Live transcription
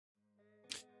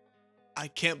I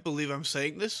can't believe I'm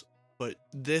saying this, but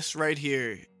this right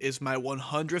here is my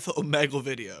 100th Omegle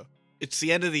video. It's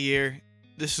the end of the year.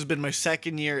 This has been my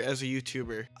 2nd year as a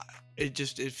YouTuber.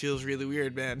 It feels really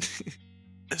weird, man.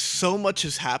 So much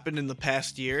has happened in the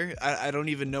past year. I don't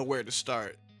even know where to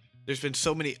start. There's been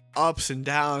so many ups and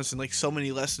downs and like so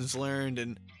many lessons learned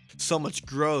and so much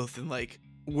growth, and like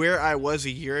where I was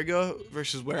a year ago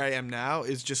versus where I am now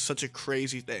is just such a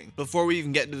crazy thing. Before we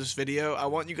even get into this video, I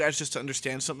want you guys just to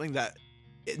understand something, that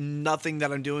nothing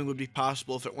that I'm doing would be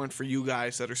possible if it weren't for you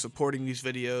guys that are supporting these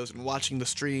videos and watching the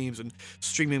streams and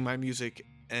streaming my music.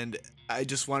 And I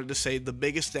just wanted to say the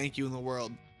biggest thank you in the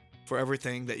world for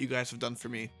everything that you guys have done for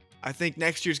me. I think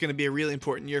next year is going to be a really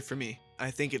important year for me. I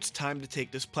think it's time to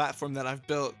take this platform that I've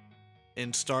built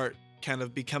and start kind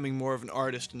of becoming more of an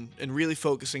artist and really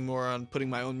focusing more on putting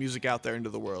my own music out there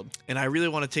into the world. And I really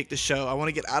want to take the show. I want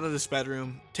to get out of this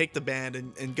bedroom, take the band,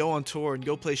 and go on tour and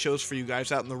go play shows for you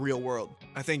guys out in the real world.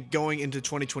 I think going into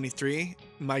 2023,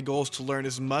 my goal is to learn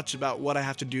as much about what I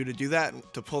have to do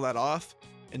that, to pull that off,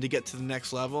 and to get to the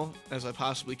next level as I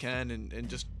possibly can, and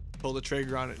just pull the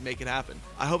trigger on it and make it happen.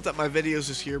 I hope that my videos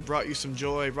this year brought you some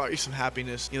joy, brought you some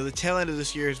happiness. You know, the tail end of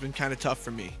this year has been kind of tough for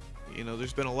me. You know,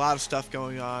 there's been a lot of stuff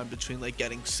going on between like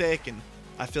getting sick, and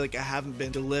I feel like I haven't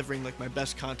been delivering like my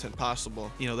best content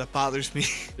possible. You know, that bothers me.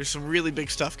 There's some really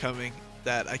big stuff coming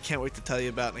that I can't wait to tell you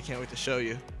about, and I can't wait to show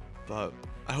you. But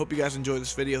I hope you guys enjoyed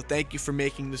this video. Thank you for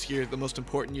making this year the most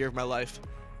important year of my life.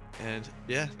 And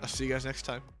yeah, I'll see you guys next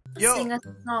time. Yo, sing a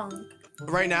song.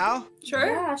 Right now? Sure.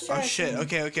 Yeah, sure. Oh shit.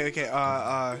 Okay.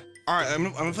 All right,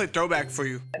 I'm gonna play Throwback for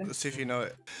you. Let's see if you know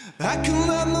it. I can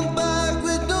ride my bike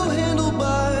with no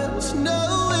handlebars, no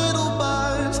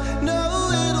handlebars, no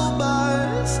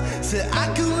handlebars. Say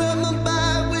I can ride my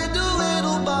bike with no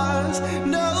handlebars,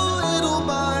 no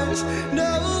handlebars,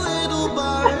 no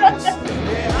handlebars.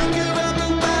 Yeah, I can ride my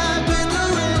bike with no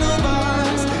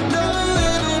handlebars, no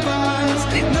handlebars,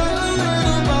 no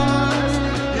handlebars.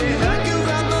 Yeah, I can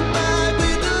ride my bike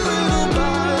with no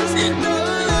handlebars, no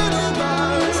handlebars.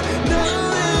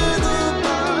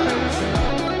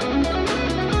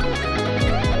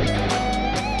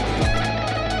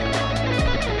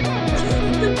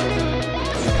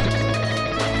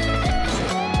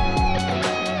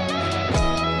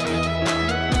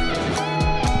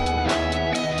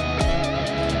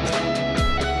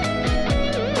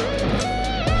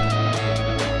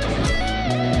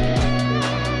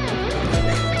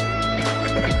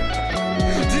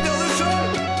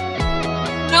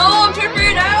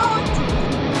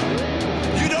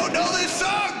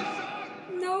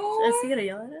 Is he gonna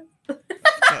yell at us?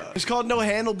 It's called No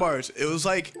Handlebars. It was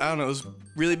like, I don't know, it was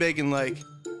really big in like,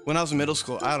 when I was in middle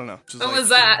school. I don't know. What was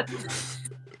that?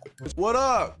 What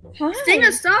up? Hi. Sing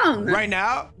a song. Right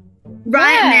now?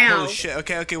 Right now. Holy shit.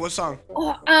 Okay, what song?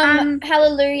 Oh,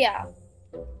 Hallelujah.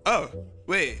 Oh,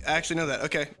 wait, I actually know that.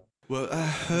 Okay. Well, I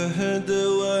heard there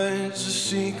was a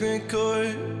secret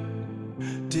chord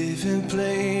David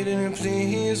played and it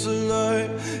pleased the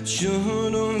Lord. You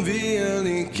don't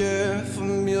really care for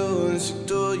music,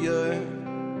 do you?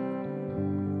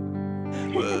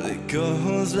 Well, it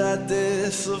goes like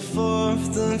this: the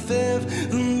fourth, the fifth,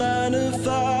 the minor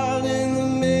fall in the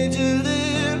major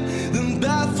lift. The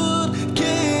baffled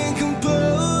king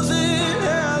composing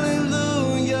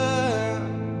hallelujah,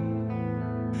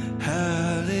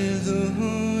 hallelujah.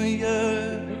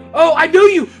 Oh, I knew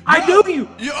you! I knew you!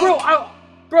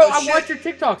 Bro, I shit. watch your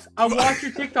TikToks. I watch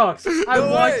your TikToks. I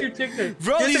watch your TikToks.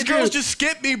 Bro, yes, these girls just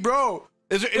skip me, bro.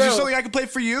 Is there something I can play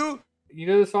for you? You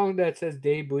know the song that says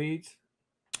Day Bleeds?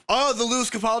 Oh, the Louis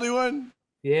Capaldi one?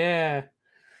 Yeah.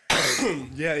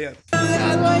 Yeah.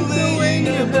 I like the way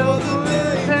you held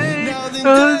the pain.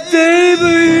 The day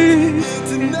bleeds.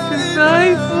 It's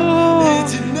nightfall.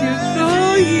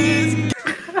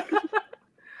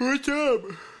 What's up?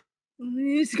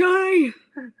 This guy.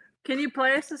 Can you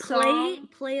play us a song?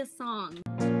 Play a song.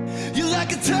 You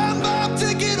like a time bomb,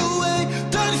 take it away.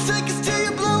 30 seconds till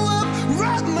you blow up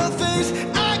right in my face.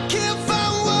 I can't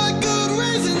find one good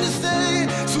reason to stay.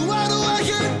 So why do I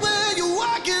hate when you're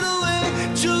walking away?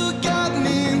 You got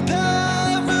me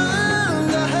paralyzed.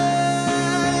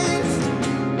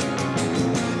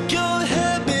 Go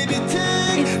ahead, baby,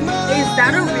 take my Is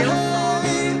that a real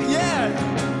song? Yeah.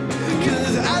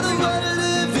 Cause I don't wanna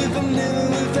live if I'm living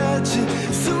without you.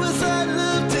 Suicide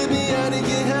love, take me out and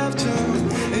you have to.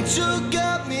 And you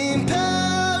got me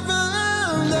paralyzed.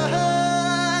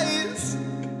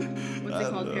 What's it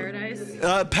called? Paradise?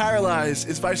 Paralyzed.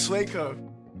 It's by Swaco.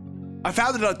 I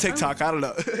found it on TikTok. I don't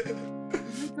know.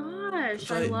 Oh my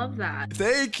gosh, I love that.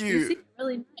 Thank You you. seem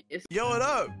really nice. Yo, what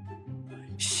up?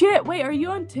 Shit, wait, are you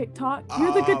on TikTok?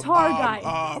 You're the guitar guy.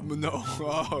 No.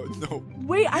 Oh, no.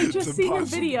 Wait, I just It's seen your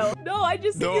impossible. video. No, I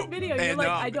just seen No, your video. You're and like,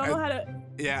 no, I don't know how to.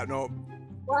 Yeah, no.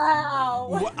 Wow.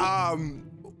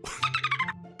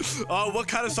 What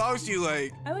kind of songs do you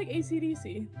like? I like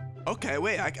AC/DC. Okay,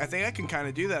 wait, I think I can kind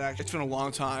of do that, actually. It's been a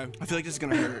long time. I feel like this is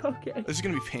gonna hurt. Okay. This is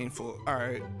gonna be painful. All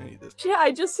right, I need this. Yeah,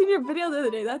 I just seen your video the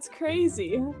other day. That's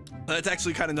crazy. That's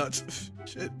actually kind of nuts.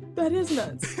 Shit. That is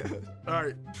nuts. All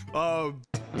right.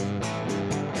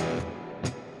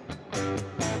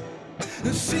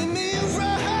 See me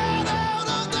right out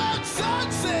of that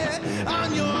sunset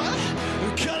on your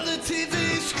color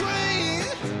TV screen.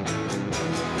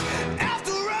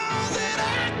 After all that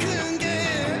I can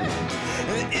get,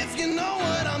 if you know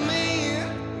what I mean.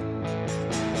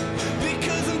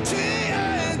 Because I'm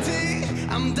TNT,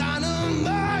 I'm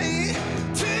dynamite.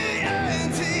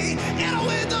 TNT, and I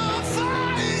win the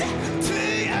fight.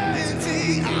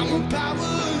 TNT, I'm a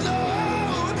power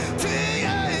load.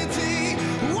 TNT,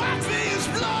 watch me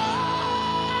explode.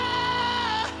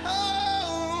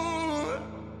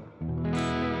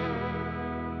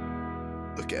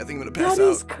 Okay, I think I'm gonna pass That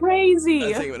out. is crazy.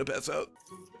 I think I'm gonna pass out.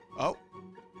 Oh,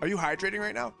 are you hydrating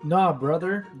right now? Nah,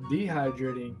 brother.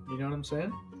 Dehydrating. You know what I'm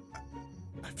saying?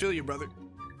 I feel you, brother.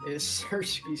 It's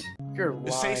Sersky's. You're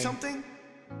lying. Say something.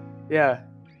 Yeah.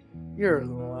 You're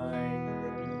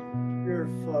lying. You're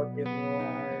fucking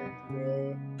lying,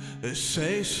 bro.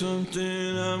 Say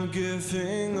something, I'm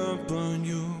giving up on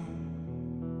you.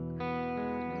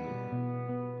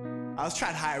 I was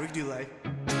trying higher, we could do like.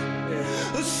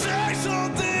 Say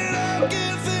something, I'm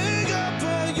giving up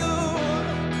on you.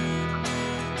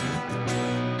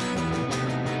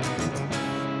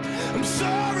 I'm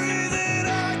sorry that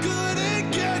I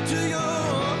couldn't get to you.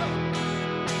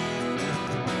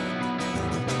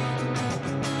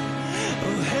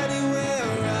 Oh,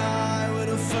 anywhere I would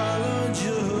have followed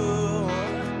you.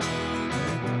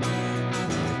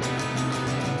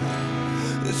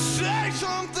 Say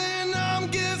something, I'm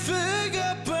giving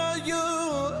up on you.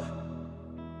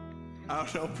 I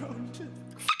don't know, bro.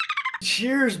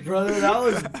 Cheers, brother. That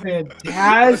was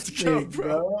fantastic, go,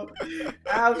 bro. bro.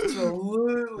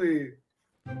 Absolutely.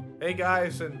 Hey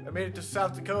guys, and I made it to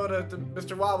South Dakota to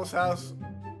Mr. Wobble's house.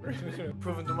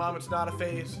 Proving to Mom it's not a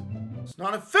phase. It's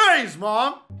not a phase,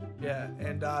 Mom! Yeah,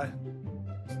 and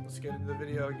let's get into the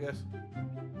video, I guess.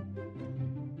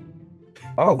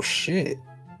 Oh shit.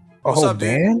 What's Oh up, dude?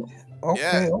 man. Okay,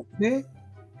 Yeah. okay.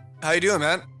 How you doing,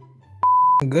 man?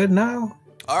 Good now.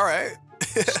 All right.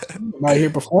 Might hear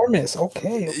performance.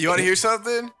 Okay. You want to hear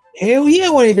something? Hell yeah, I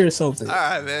want to hear something. All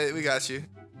right, man. We got you.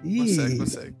 One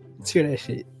sec. Let's hear that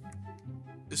shit.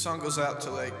 This song goes out to,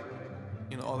 like,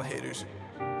 you know, all the haters.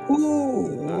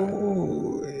 Ooh.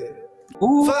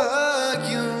 Ooh. Fuck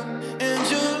you and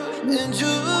you.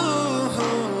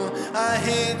 I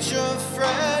hate your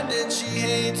friend and she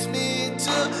hates me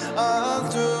too. I'm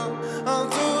through.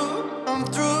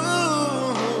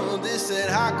 This said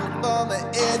I could bomb my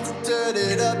head to turn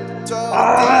it up.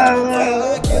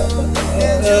 Fuck you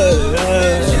and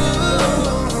you.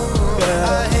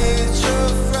 I hate your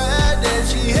friend and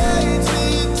she hates me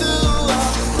too.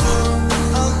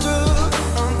 I'm through.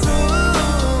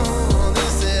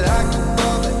 This said I could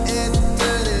bomb my head to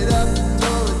turn it up.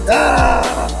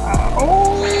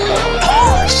 Oh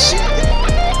shit.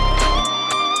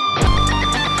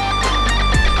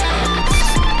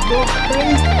 Your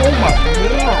face. Oh my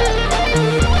god.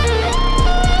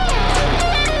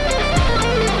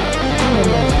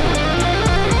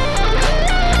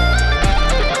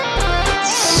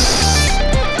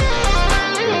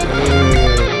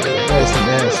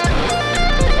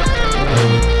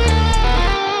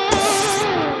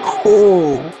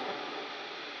 Oh,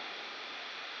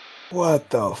 what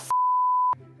the f?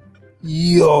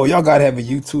 Yo, y'all gotta have a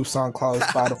YouTube, SoundCloud,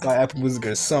 Spotify, Apple Music,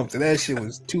 or something. That shit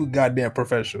was too goddamn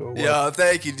professional. Yeah,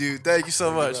 thank you, dude. Thank you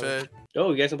so much, man.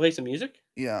 Oh, you guys can play some music?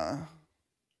 Yeah.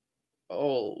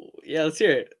 Oh, yeah, let's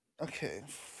hear it. Okay,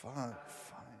 fine.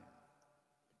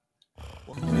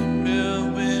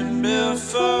 Windmill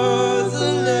for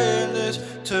the landless,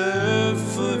 turn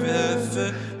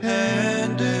forever,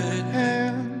 hand in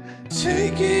hand.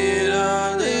 Take it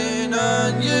all in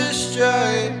on your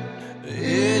stride.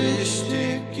 It is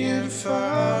sticking,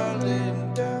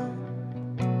 falling down.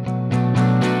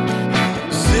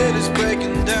 City's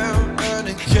breaking down,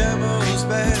 running camels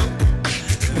back.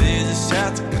 They just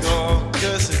have to go,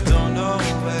 cause they don't know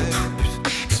ways.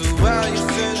 So while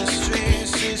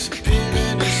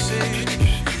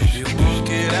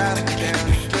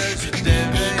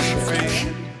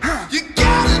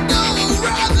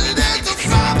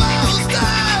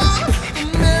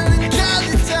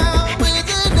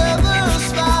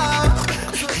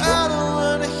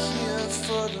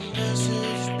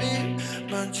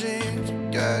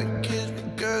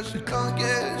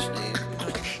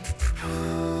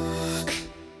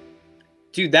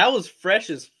Dude, that was fresh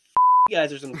as f. You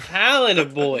guys are some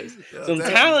talented boys. Some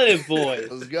talented boys.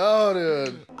 Let's go,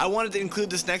 dude. I wanted to include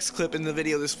this next clip in the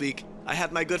video this week. I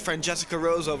had my good friend Jessica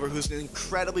Rose over, who's an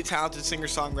incredibly talented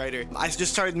singer-songwriter. I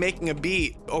just started making a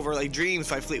beat over like Dreams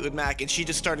by Fleetwood Mac, and she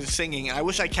just started singing, and I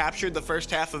wish I captured the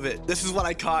first half of it. This is what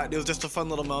I caught. It was just a fun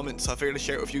little moment, so I figured to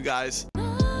share it with you guys.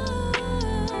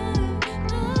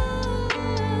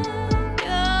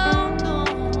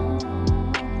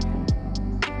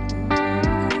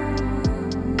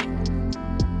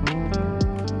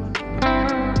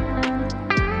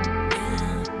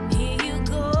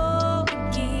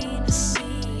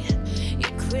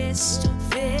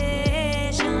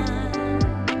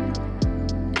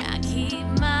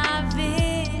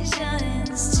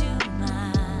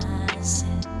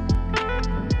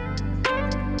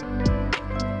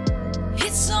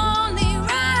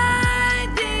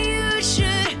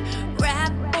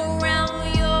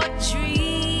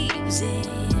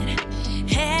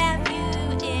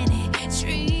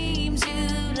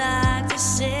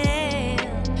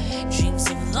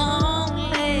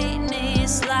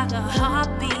 Like a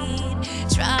heartbeat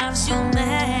drives you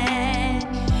mad.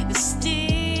 The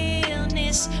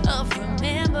stillness of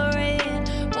remembering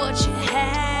what you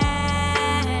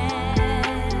had,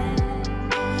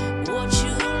 what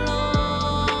you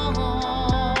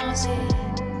lost,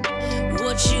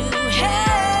 what you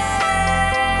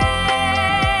had,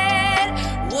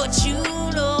 what you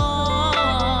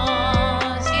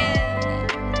lost,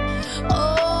 yeah.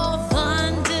 Oh,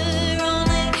 thunder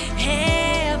only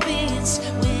happens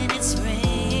when it's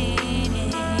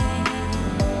raining.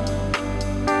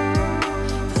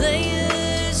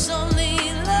 Players only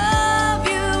love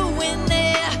you when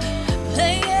they're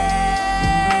playing.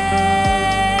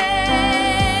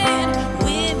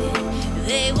 Women,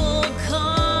 they will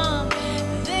come,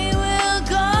 they will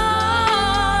go.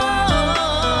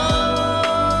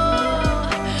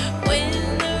 When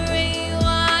the rain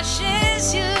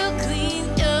washes you clean,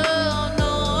 you'll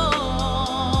know.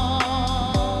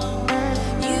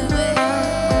 You will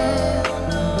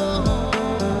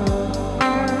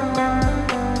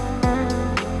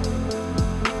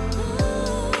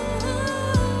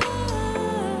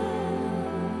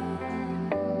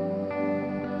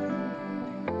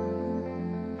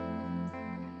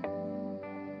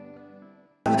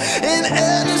And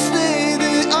honestly,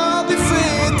 they all be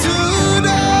free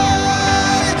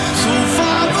tonight. So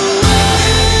far away,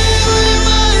 we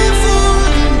might for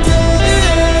the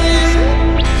day.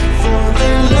 For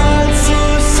the light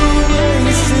force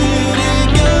wasted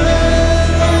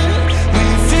again. We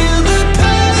feel the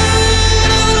pain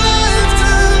of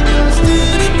lifetime lost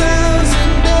in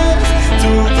 1,000 days.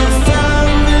 Through the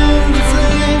fire and the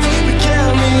flames, we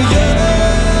count me again.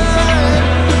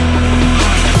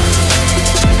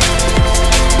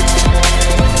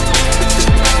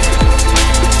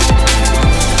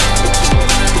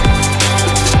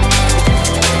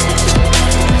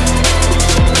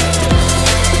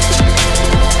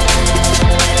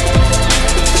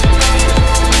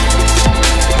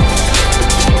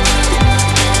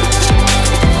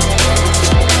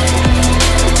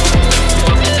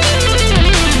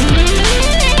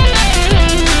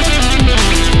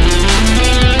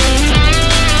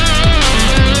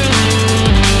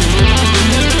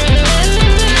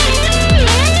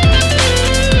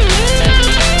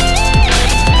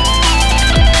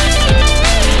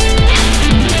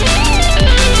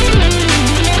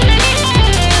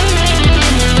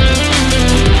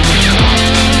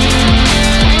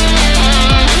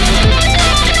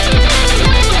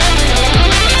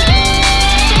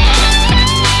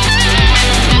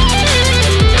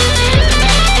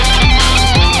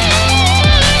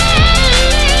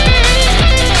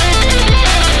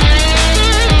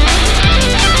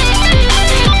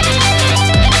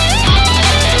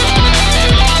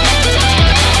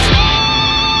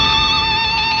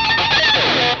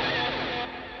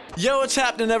 Yo, what's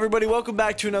happening, everybody? Welcome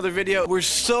back to another video. We're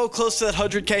so close to that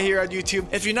 100K here on YouTube.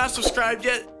 If you're not subscribed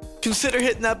yet, consider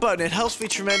hitting that button. It helps me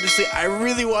tremendously. I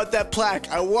really want that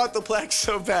plaque. I want the plaque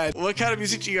so bad. What kind of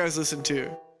music do you guys listen to?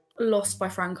 Lost by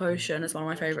Frank Ocean is one of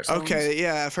my favorite songs. Okay,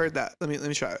 yeah, I've heard that. Let me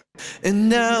try it. And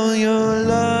now you're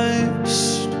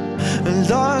lost,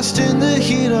 lost in the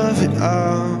heat of it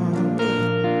all.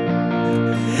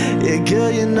 Yeah,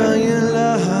 girl, you know you're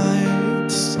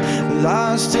lost,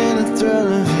 lost in the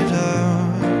thrill of it all.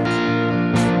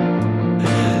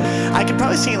 I could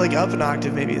probably sing it like up an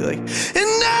octave, maybe like.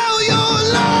 And now you're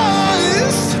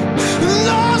lost,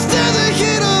 lost in the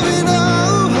heat of it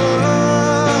all.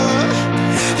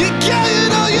 Yeah, girl, you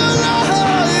know you're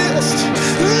lost,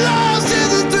 lost in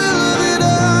the thrill of it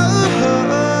all.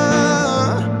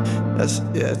 That's,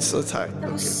 yeah, it's let's high.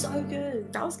 That was so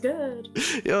good. That was good.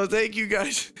 Yo, thank you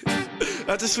guys.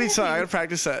 That's a sweet song. I gotta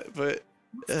practice that. But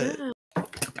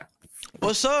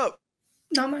what's up?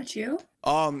 Not much, you?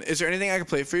 Is there anything I can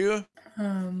play for you?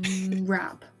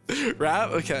 Rap.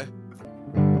 Rap? Okay.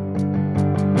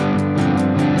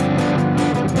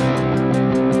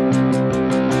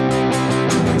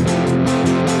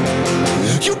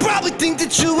 You probably think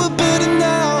that you are better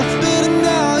now, better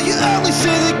now. You only say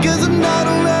that cause I'm not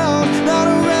around, not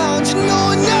around. You know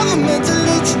I never meant to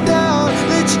let you down,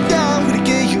 let you down. Would've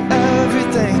gave you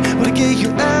everything, would've gave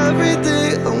you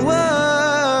everything. Oh,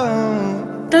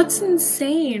 wow. That's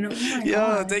insane. Oh my Yo,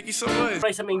 God. thank you so much.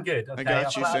 Play something good. Okay? I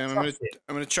got you, I'll Sam. trust it.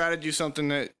 I'm gonna try to do something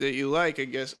that you like, I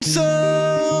guess.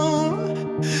 So,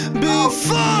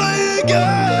 before you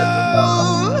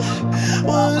go,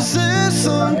 was there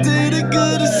something I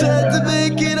could have said to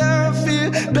make it all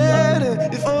feel better?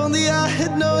 If only I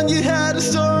had known you had a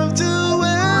storm to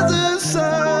weather.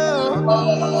 So,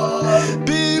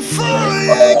 before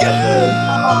you go,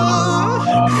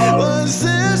 was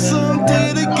there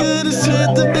something I could have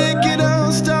said to make it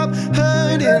all stop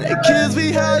hurting? It kills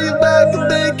me how you back and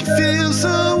make you feel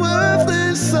so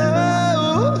worthless. So,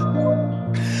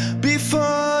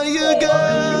 before you go.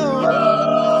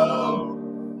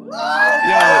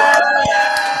 Yo,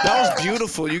 that was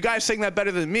beautiful. You guys sang that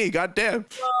better than me. Goddamn.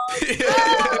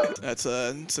 It's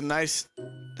a nice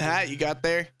hat you got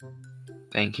there.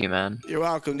 Thank you, man. You're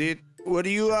welcome, dude. What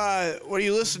do you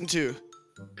listen to?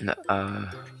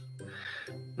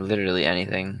 Literally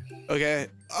anything. Okay.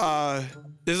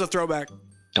 This is a throwback.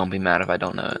 Don't be mad if I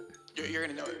don't know it. You're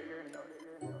gonna know it.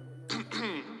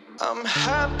 I'm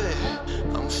happy,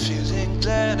 I'm feeling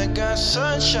glad I got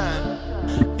sunshine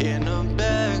in a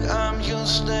bag. I'm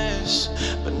useless,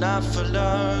 but not for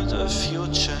love. The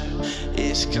future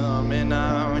is coming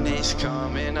on, it's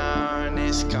coming on,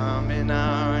 it's coming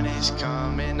on, it's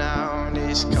coming on,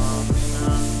 it's coming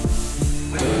on.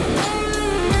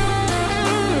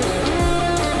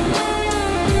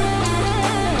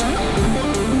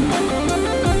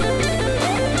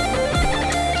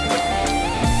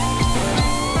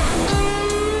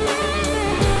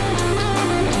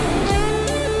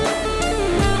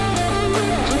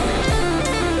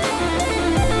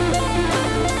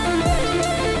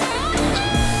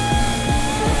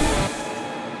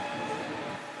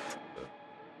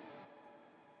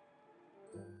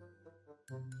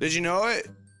 Did you know it?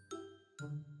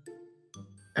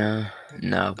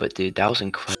 No, but dude, that was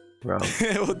incredible, bro.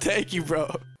 Well, thank you,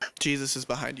 bro. Jesus is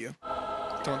behind you.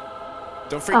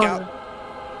 Don't freak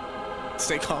out.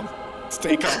 Stay calm.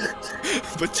 Stay calm.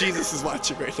 But Jesus is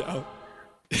watching right now.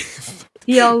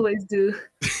 He always do.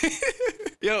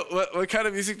 Yo, what kind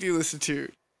of music do you listen to?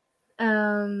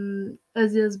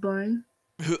 Ozzy Osbourne.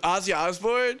 Who? Ozzy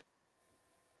Osbourne?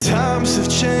 Times have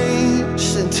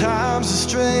changed and times are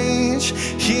strange.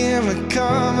 Here I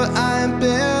come, but I ain't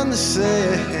been the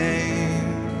same.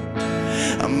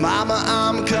 Mama,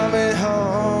 I'm coming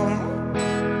home.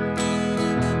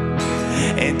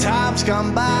 And time's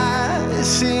gone by, it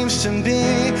seems to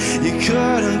me you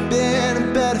could have been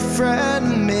a better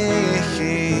friend to me.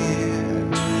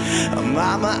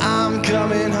 Mama, I'm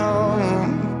coming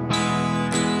home.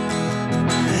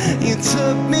 You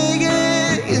took me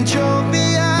in, you drove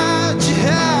me out, you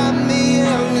had me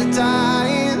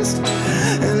hypnotized,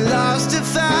 and lost and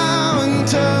found,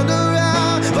 turned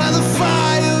around by the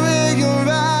fire in your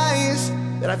eyes.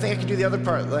 And I think I can do the other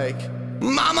part, like,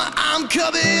 Mama, I'm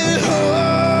coming home.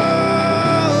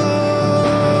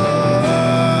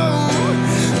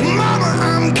 Mama,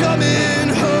 I'm coming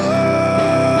home.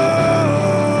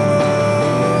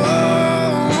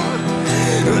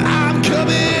 I'm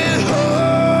coming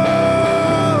home.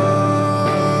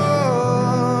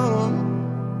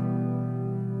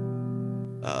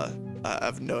 I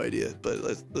have no idea, but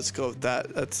let's go with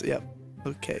that. That's yep.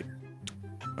 Okay.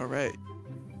 All right.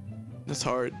 That's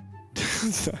hard.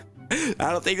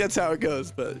 I don't think that's how it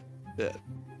goes, but yeah.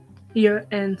 You're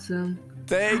handsome.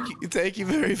 Thank you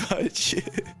very much.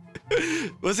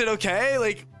 Was it okay?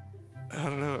 Like, I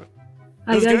don't know.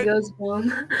 I got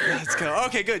goosebumps. Let's go.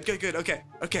 Okay, good. Okay.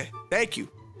 Thank you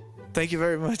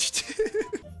very much.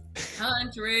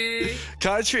 Country.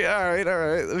 Country. All right.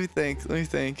 Let me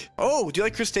think. Oh, do you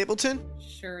like Chris Stapleton?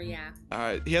 Sure, yeah. All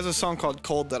right. He has a song called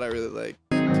 "Cold" that I really like.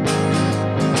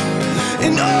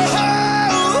 And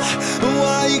oh,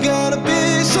 why you gotta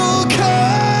be so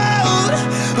cold?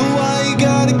 Why you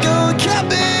gotta go cut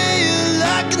me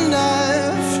like a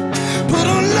knife? Put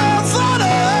on love on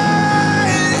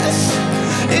ice.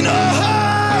 And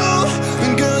oh,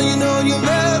 girl, you know you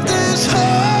left this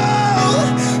hole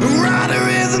right there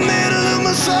in the middle of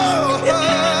my soul.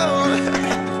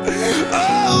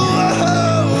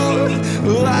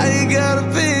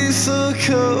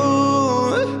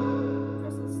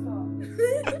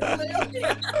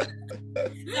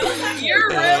 You're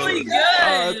really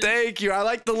good. Thank you. I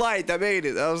like the light. That made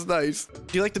it. That was nice.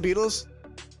 Do you like the Beatles?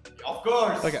 Of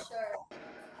course. Okay.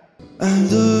 I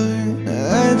look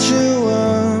at you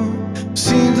all,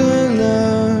 see the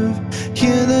love,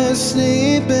 hear the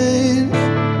sleeping.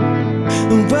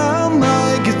 While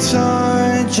my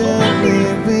guitar gently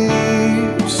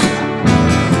weeps,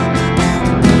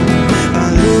 I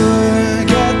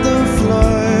look at the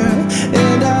floor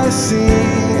and I see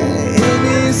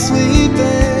it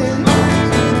sleeping.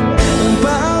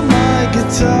 While my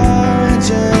guitar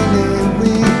gently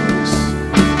weeps.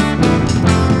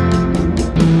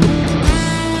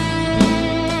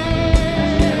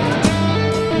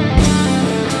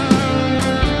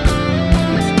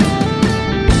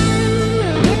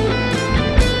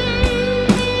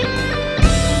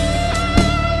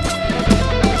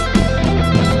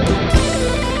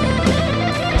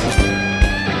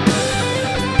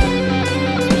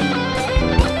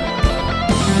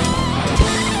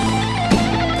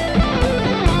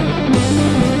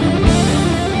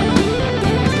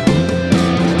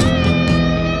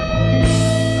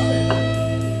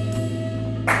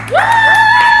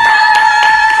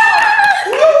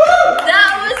 That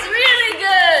was really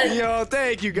good. Yo,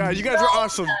 thank you guys. You guys were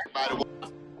awesome.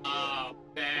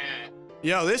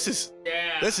 Yo, this is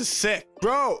sick,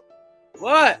 bro.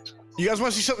 What? You guys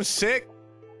want to see something sick?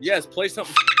 Yes, play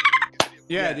something.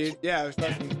 Yeah, dude. Yeah, it's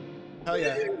fucking. Hell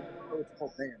yeah.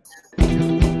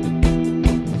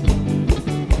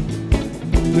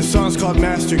 This song's called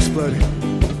Master Exploded.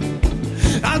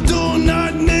 I do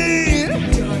not need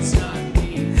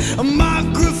a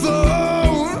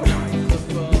microphone.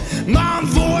 My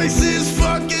voice is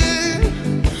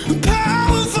fucking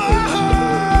powerful.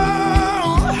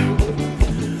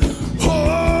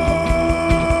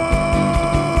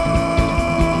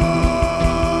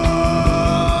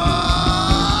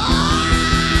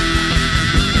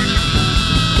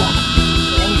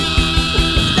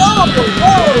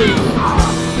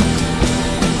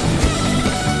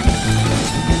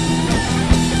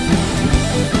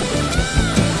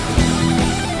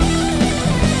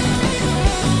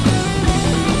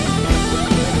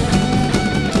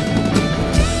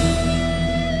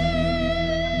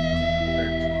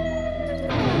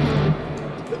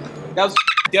 That was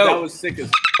dope. That was sick as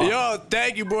Yo,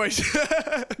 thank you, boys. Is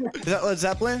that Led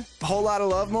Zeppelin? A Whole Lot of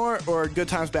Love More or Good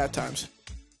Times, Bad Times?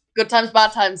 Good times,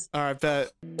 bad times. All right,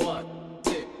 bet. 1,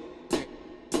 2, 3,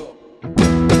 4.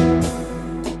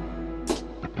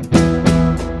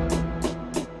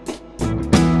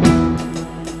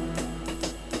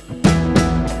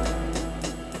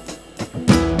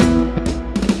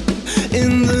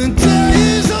 In the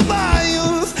days of my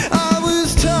youth, I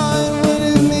was taught what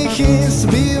it means to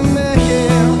be a man.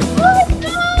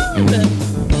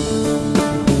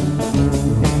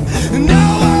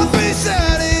 Now I face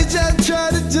that age, I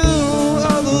try to do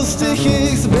all those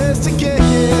things the best I can.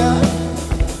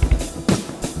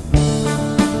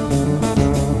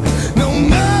 No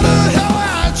matter how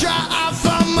I try, I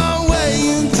find my way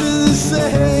into the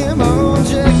same old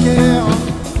jacket.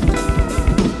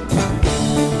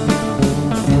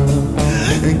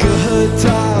 Good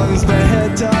times,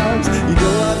 bad times, you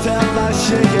know I've had my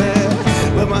share.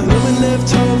 But my woman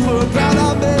left home for a brown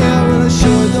eyed man, and I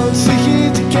sure don't see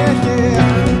it to get here.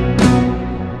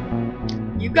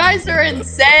 You guys are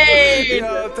insane.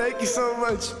 Yo, thank you so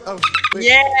much. Oh, wait.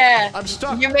 Yeah. I'm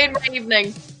stuck. You made my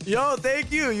evening. Yo,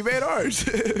 thank you. You made ours.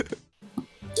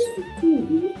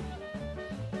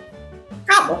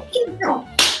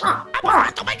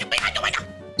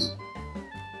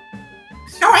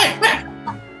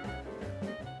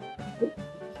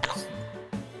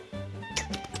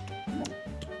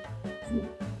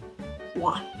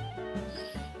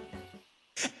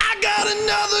 I got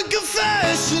another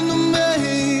confession to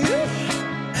make.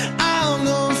 I'm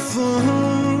no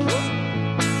fool.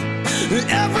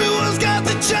 Everyone's got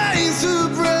the chains to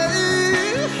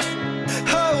break.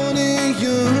 Holding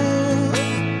you.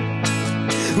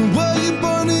 Were you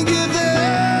born to give in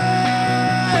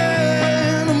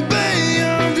and be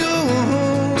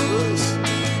abused?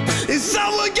 It's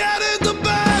someone getting the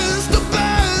best, the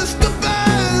best, the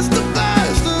best, the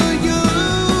best of you.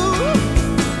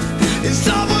 It's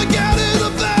someone getting the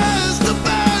best, the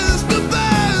best, the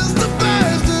best, the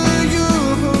best of you.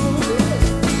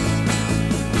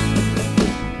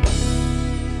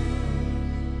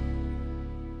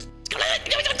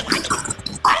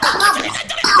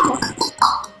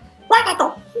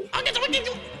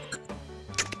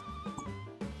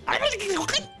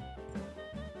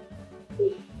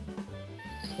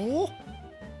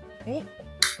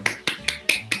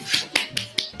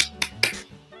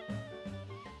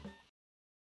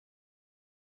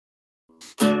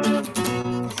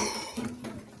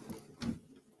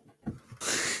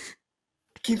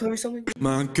 Can you play me something?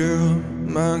 My girl,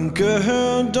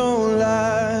 don't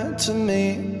lie to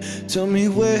me. Tell me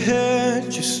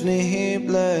where'd you sleep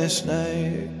last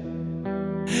night?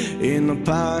 In the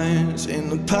pines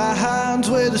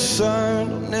where the sun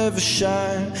will never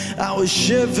shine. I would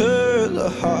shiver the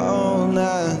whole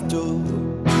night through.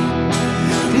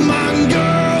 My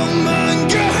girl,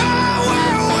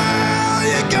 where will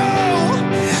you go?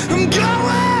 I'm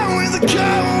going where the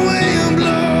cold wind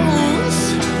blows.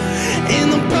 In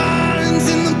the pines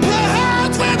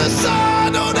where the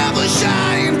sun will never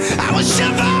shine. I would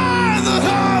shiver the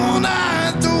whole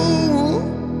night through.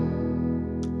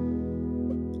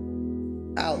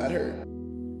 Ow, that hurt.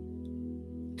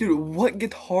 Dude, what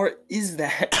guitar is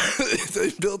that?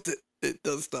 They built it. It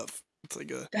does stuff. It's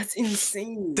like a. That's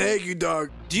insane. Thank you, dog.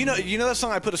 Do you know that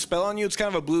song I Put a Spell on You? It's kind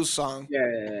of a blues song. Yeah.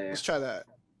 Let's try that.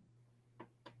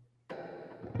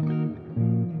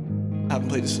 I haven't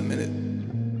played this in a minute.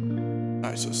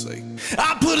 Alright, so it's like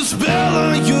I put a spell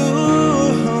on you,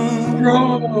 bro.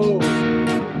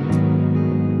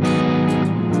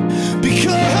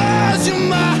 Because you're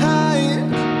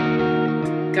mine.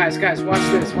 Guys, watch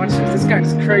this. This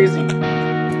guy's crazy.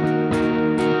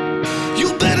 You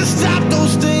better stop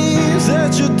those things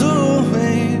that you're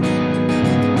doing.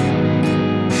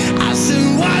 I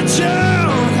said, watch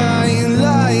out, I ain't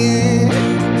lying.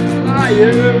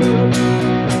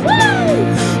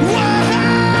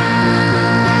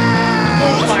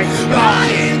 Oh my God. I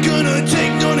ain't gonna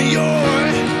take none of your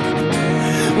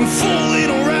fooling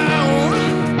around.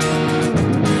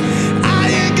 I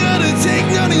ain't gonna take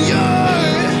none of your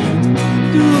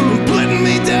putting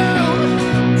me down.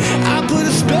 I put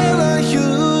a spell on you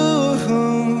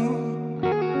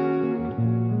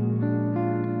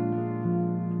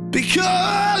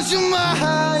because you're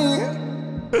mine.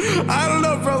 I don't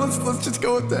know, bro. Let's just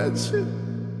go with that shit.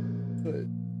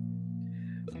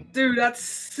 Dude, that's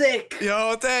sick.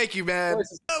 Yo, thank you, man.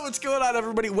 What's going on,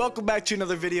 everybody? Welcome back to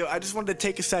another video. I just wanted to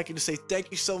take a second to say thank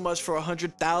you so much for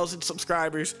 100,000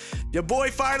 subscribers. Your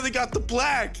boy finally got the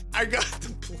plaque. I got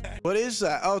the plaque. What is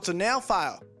that? Oh, it's a nail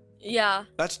file. Yeah.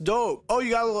 That's dope. Oh,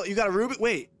 you got a Rubik?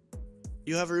 Wait,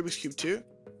 you have a Rubik's Cube too?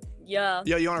 Yeah.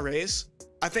 Yo, you want to raise?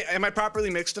 I think, am I properly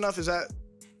mixed enough? Is that?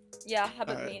 Yeah, how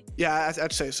about me? Yeah,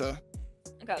 I'd say so.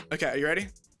 Okay. Okay, are you ready?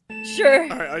 Sure.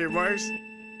 All right, on your marks,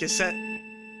 get set,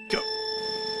 go.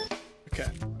 Okay.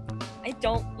 I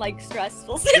don't like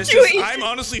stressful This situations. is, I'm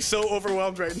honestly so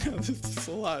overwhelmed right now. This is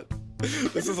a lot.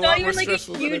 This is a not lot even more like a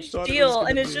stressful than I huge thought it was deal, gonna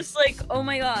and it's be. just like, oh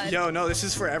my god. Yo, no, this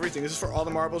is for everything. This is for all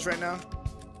the marbles right now.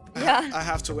 Yeah. I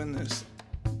have to win this.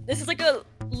 This is like a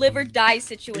live or die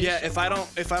situation. Yeah, if I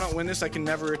don't win this, I can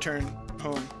never return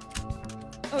home.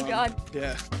 Oh god.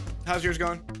 Yeah. How's yours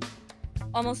going?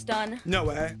 Almost done. No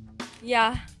way.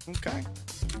 Yeah. Okay.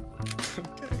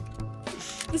 Okay.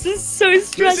 This is so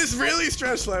stressful. This is really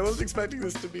stressful. I wasn't expecting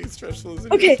this to be as stressful as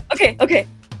it Okay.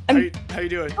 is. How you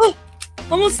doing? Oh,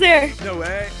 almost there. No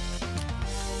way.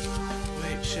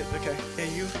 Wait, shit. Okay. Yeah,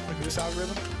 you. Look at this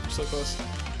algorithm. I'm so close.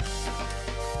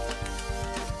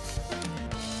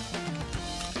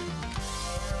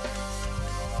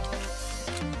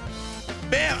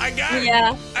 Bam! I got it.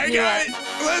 Yeah. I got it.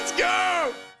 Let's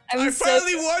go. I so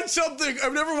finally won something.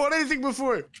 I've never won anything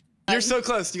before. You're so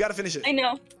close. You gotta finish it. I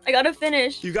know. I gotta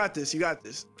finish. You got this. You got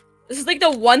this. This is like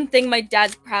the one thing my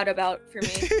dad's proud about for me.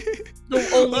 The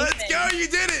only Let's thing. go. You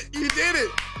did it. You did it.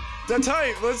 That's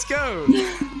hype. Let's go.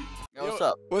 Yo, what's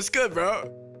up? What's good, bro?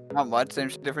 Not much. Same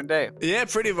shit, different day. Yeah,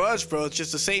 pretty much, bro. It's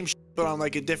just the same shit, but on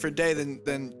like a different day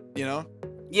than you know.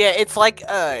 Yeah, it's like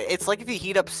if you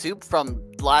heat up soup from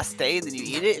last day and then you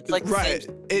eat it. It's like the Right.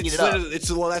 same, It's heat it up. literally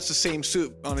well, that's the same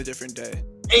soup on a different day.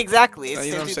 Exactly. It's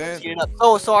You know the what I'm same soup, saying? heat it up.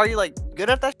 Oh, so are you like good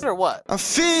at that shit or what? I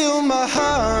feel my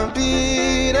heart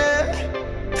beating.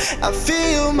 I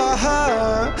feel my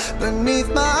heart beneath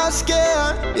my skin.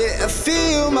 Yeah, I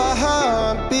feel my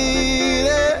heart beating.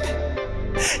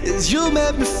 As you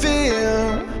make me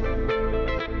feel.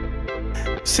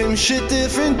 Same shit,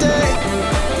 different day.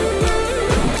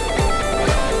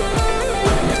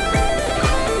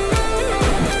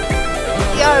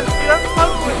 Yeah, dude, I'm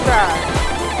fucking with that.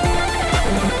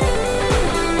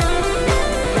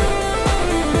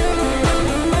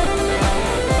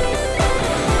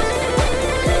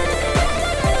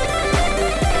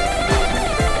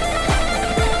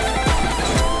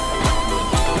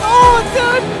 Oh,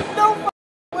 dude! No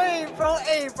way, bro.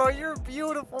 Hey, bro, you're a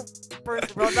beautiful person,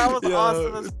 bro. That was Yo,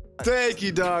 awesome. Thank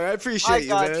you, dog. I appreciate I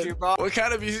got you, man. you, bro. What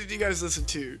kind of music do you guys listen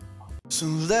to? So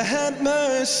let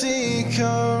mercy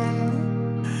come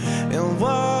and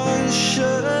wash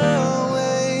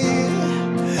away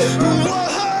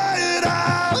what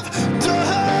I've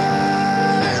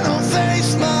done. I'll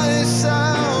face my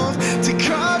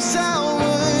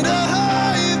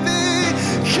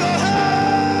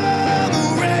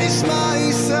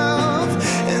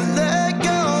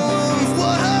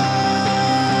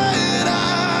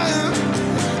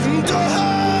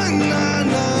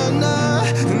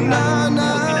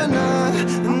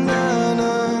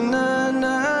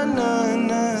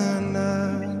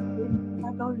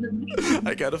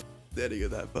kind of ending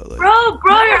of that, but like. Bro,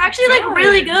 you're actually like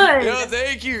really good. Yo,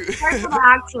 thank you.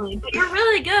 Actually, but you're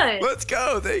really good. Let's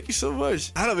go. Thank you so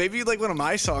much. I don't know, maybe like one of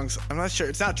my songs. I'm not sure.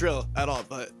 It's not drill at all,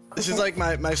 but this is like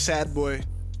my sad boy.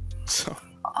 So.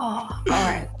 Oh, all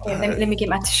right. Okay, let me get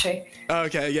my tissue.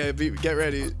 Okay, yeah, get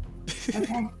ready.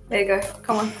 Okay, there you go.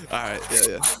 Come on. All right,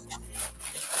 yeah.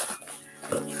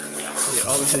 Yeah,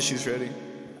 all the tissues ready.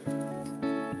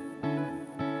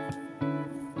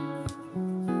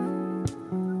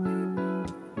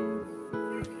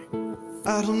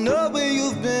 I don't know where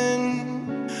you've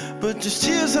been, but just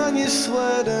tears on your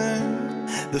sweater.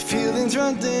 The feelings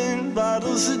run thin,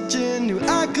 bottles of gin. Knew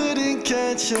I couldn't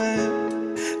catch it.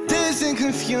 Dazed and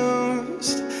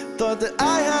confused, thought that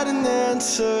I had an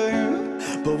answer.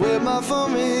 But where my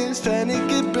phone is, panic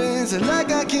it brings, and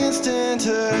like I can't stand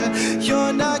her.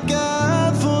 You're not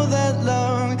gone for that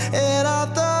long, and I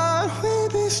thought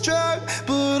we'd be struck,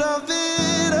 but I've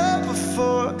been up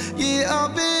before. Yeah,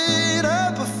 I've been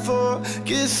up before.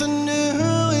 Guess I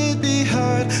knew it'd be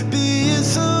hard, being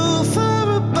so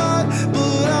far apart.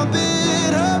 But I've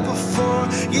been up before.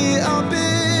 Yeah, I've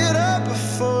been up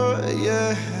before.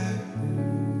 Yeah.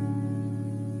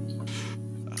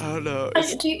 I don't know. Are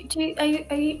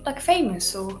you like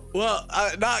famous or? Well,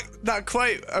 not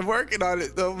quite. I'm working on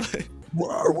it though.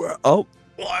 Oh.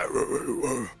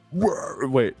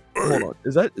 Wait, hold on.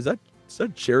 Is that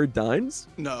Jared Dines?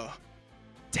 No.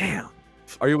 Damn.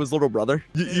 Are you his little brother?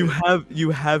 You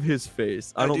have his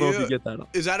face. I don't know if you get that.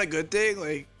 Is that a good thing?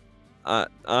 Like. I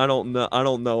don't know. I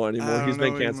don't know anymore. He's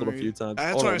been canceled a few times.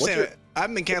 That's what I'm saying. I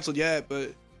haven't been canceled yet,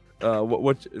 but.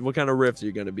 What kind of riffs are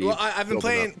you gonna be? Well, I've been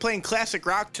playing classic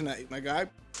rock tonight, my guy.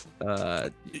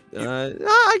 I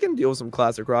can deal with some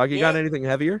classic rock. You got anything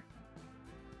heavier?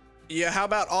 Yeah. How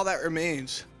about All That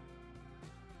Remains?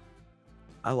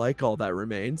 I like All That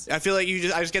Remains. I feel like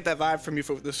I just get that vibe from you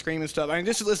for the scream and stuff. I mean,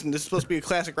 just listen. This is supposed to be a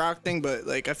classic rock thing, but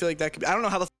like I feel like that could be. I don't know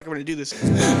how the fuck I'm gonna do this.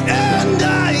 And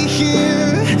I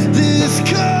hear this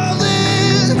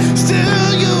calling,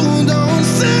 still you don't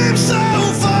seem so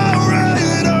far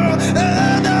at all.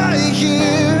 And I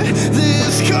hear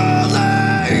this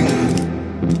calling.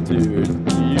 Dude,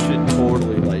 you should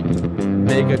totally like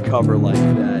make a cover like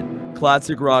that.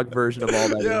 Classic rock version of All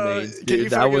That Remains.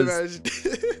 Dude, that was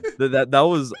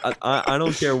I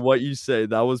don't care what you say,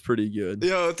 that was pretty good.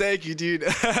 Yo, thank you, dude.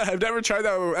 I've never tried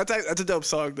that one. That's a dope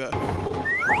song though.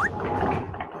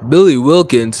 Billy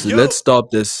Wilkins, let's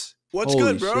stop this. What's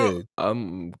Holy good, bro? Shit.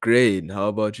 I'm great. How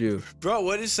about you? Bro,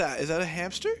 what is that? Is that a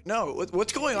hamster? No.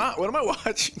 What's going on? What am I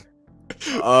watching?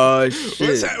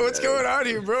 Shit. What's going on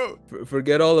here, bro?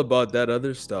 Forget all about that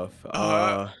other stuff.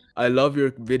 I love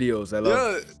your videos. I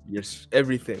love your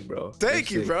everything, bro.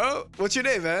 Thank you, bro. What's your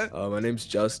name, man? My name's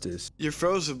Justice. You're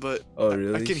frozen, but oh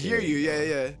really? I can hear you.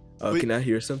 Yeah. Can I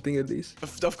hear something at least?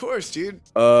 Of course, dude.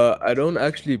 I don't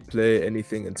actually play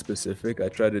anything in specific. I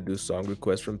try to do song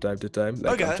requests from time to time.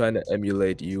 Like I'm trying to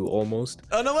emulate you almost.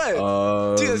 Oh no way.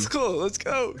 Dude, that's cool. Let's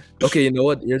go. Okay, you know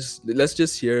what? Let's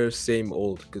just hear Same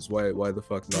Old, because why the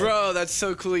fuck not? Bro, that's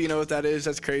so cool. You know what that is?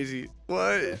 That's crazy.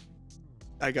 What?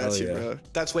 I got you, bro.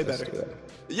 That's way better.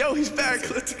 Yo, he's back.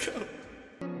 Let's go.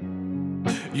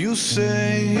 You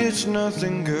say it's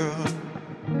nothing, girl,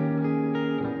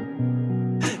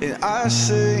 and I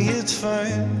say it's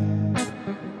fine.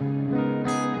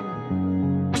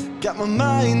 Got my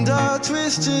mind all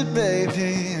twisted,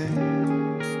 baby.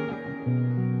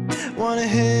 Wanna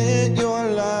hit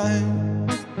your line.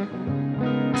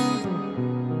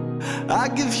 I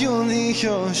give you the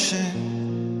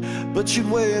ocean, but you'd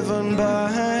wave on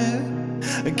by.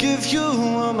 I give you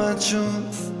all my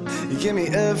truth, you give me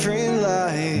every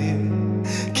lie.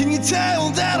 Can you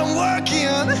tell that I'm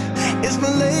working? It's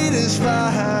my latest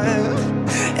vibe,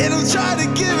 and I'm trying to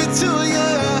give it to you,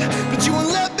 but you won't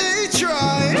let me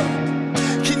try.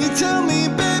 Can you tell me,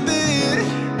 baby,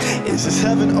 is this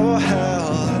heaven or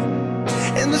hell?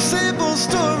 And the same old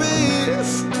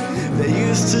stories they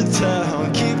used to tell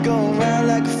keep going round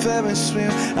like a Ferris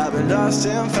wheel. I've been lost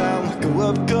and found, go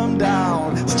up, come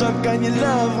down, stuck on your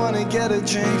love, wanna get a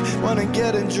drink, wanna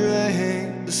get a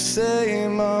drink. The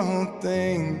same old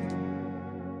thing.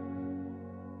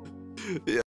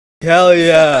 Hell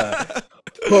yeah.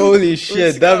 Holy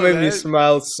shit, that made me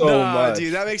smile so much.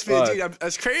 Dude, that makes me, dude,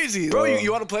 that's crazy. Bro,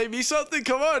 you want to play me something?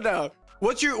 Come on now.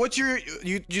 What's your,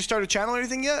 you start a channel or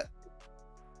anything yet?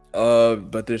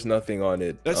 But there's nothing on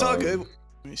it. That's all good.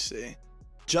 Let me see.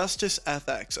 Justice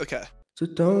FX, okay. So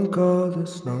don't call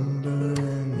this number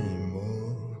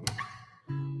anymore,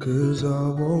 'cause I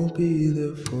won't be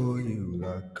there for you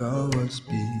like I was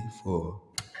before.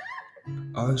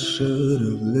 I should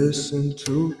have listened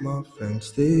to my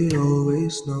friends, they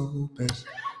always know best.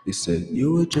 They said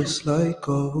you were just like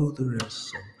all the rest,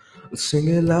 so I'll sing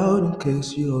it loud in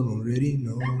case you already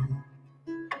know.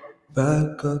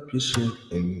 Back up your shit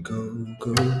and go,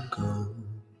 go, go.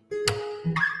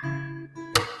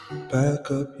 Back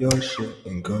up your shit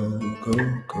and go, go,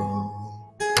 go.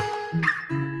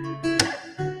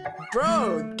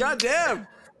 Bro, goddamn.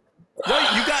 No,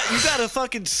 you got a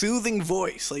fucking soothing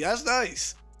voice. Like, that's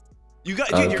nice. You got,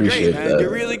 dude, you're great, man. You're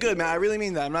really good, man. I really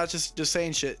mean that. I'm not just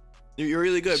saying shit. You're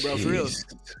really good, bro. For real.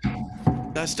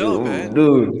 That's dope, man.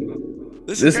 Dude,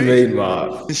 this made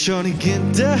my. Shorty,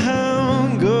 get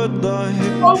down, good life.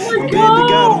 Oh my Baby, God.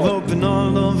 got 'em open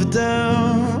all over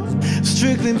down.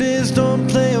 Strictly biz, don't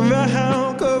play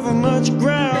around. Cover much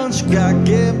ground, you got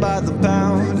get by the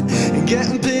pound. And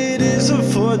getting paid is a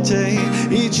forte,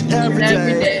 each and every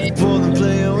day. For the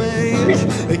play away,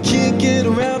 I can't get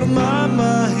her out of my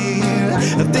mind.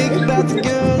 I think about the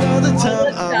girl all the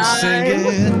time I'm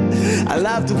singing. I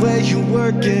like the way you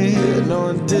work it,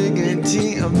 no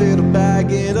dignity, I'm gonna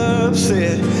bag it up,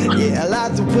 say yeah, I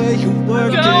like the way you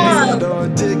work it, no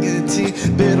dignity,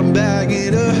 but I'm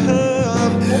bagging it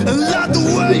up. I like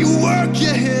the way you work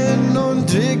it, no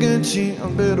dignity,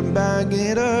 I'm gonna bag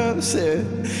it up, say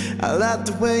I like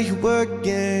the way you work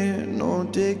it, no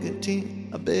dignity,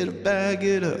 I better bag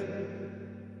it up.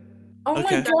 Oh my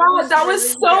god, that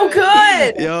was so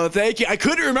good! Yo, thank you. I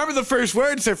couldn't remember the first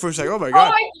words there for a second. Oh my Oh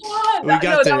god. my god! We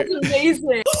got there. That was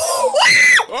amazing.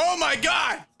 Oh my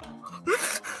god!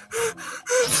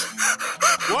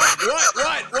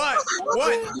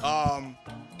 What?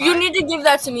 You need to give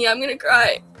that to me. I'm gonna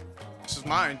cry. This is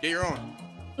mine. Get your own.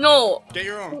 No. Get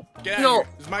your own. Get out No. of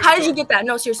here. This is my How did guitar. you get that?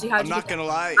 No, seriously. How did I'm you not get gonna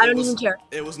that? lie. I don't even care.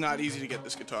 It was not easy to get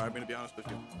this guitar. I'm gonna be honest with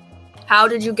you. How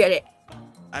did you get it?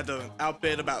 I had to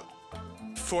outbid about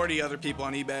 40 other people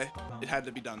on eBay. It had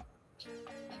to be done.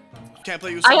 Can't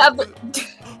play you. I have.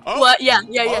 Oh. What? Yeah.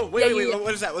 Oh, wait, yeah, wait. yeah.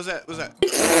 What is that? What's that? What's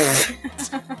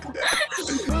that?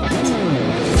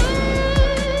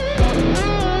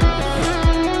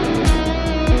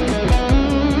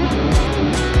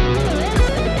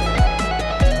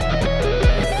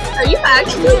 Are you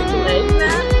actually playing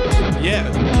that? Yeah.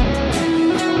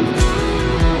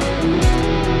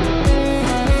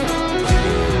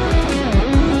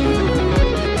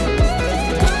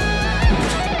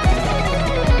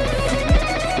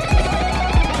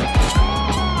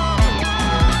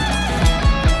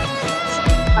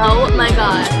 Oh my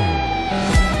god.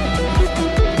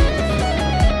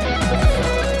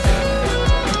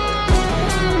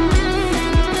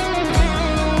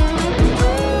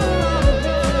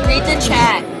 Read the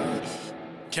chat.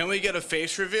 Can we get a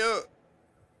face reveal?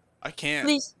 I can't.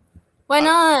 Please. Why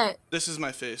not? This is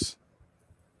my face.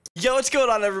 Yo, what's going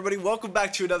on, everybody? Welcome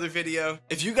back to another video.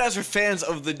 If you guys are fans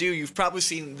of The Do, you've probably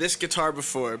seen this guitar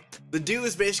before. The Do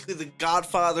is basically the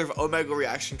godfather of Omegle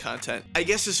reaction content. I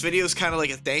guess this video is kind of like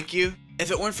a thank you.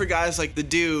 If it weren't for guys like The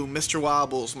Do, Mr.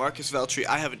 Wobbles, Marcus Veltri,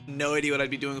 I have no idea what I'd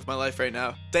be doing with my life right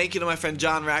now. Thank you to my friend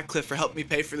John Ratcliffe for helping me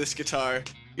pay for this guitar.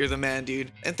 You're the man,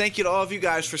 dude. And thank you to all of you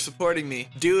guys for supporting me.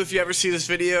 Do, if you ever see this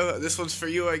video, this one's for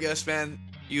you, I guess, man.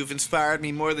 You've inspired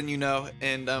me more than you know,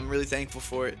 and I'm really thankful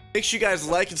for it. Make sure you guys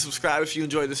like and subscribe if you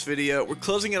enjoyed this video. We're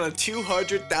closing in on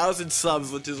 200,000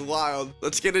 subs, which is wild.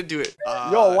 Let's get into it.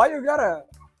 Yo, why you gotta...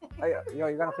 Yo,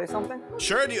 you gonna play something?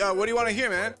 Sure. What do you want to hear,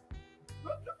 man?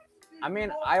 I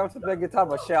mean, I also play guitar,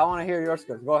 but shit, I want to hear yours.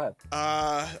 Go ahead.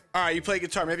 All right, you play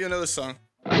guitar. Maybe another song.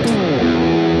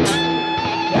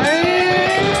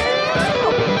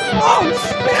 Oh,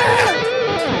 shit!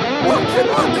 What can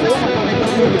I do?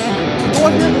 Go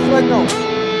ahead, this right now.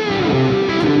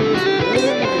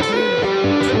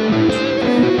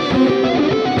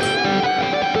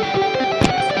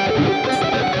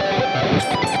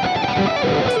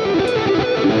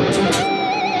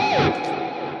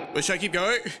 Wait, should I keep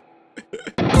going?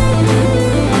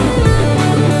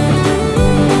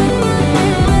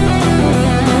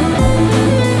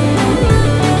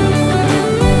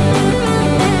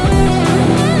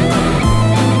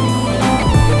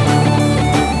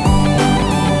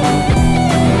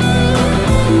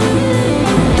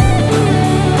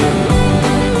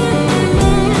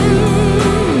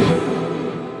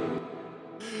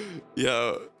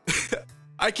 Yo,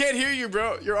 I can't hear you,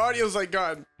 bro. Your audio's like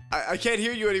gone. I can't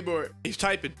hear you anymore. He's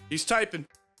typing. He's typing.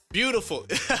 Beautiful.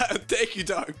 Thank you,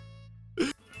 dog.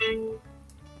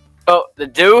 Oh, The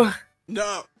Do?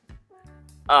 No.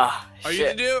 Ah, Are shit. you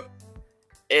the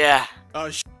Do? Yeah. Oh,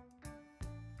 sh.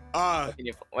 What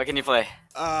can you play?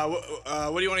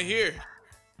 What do you want to hear?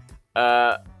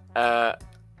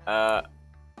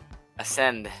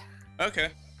 Ascend. Okay.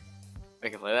 We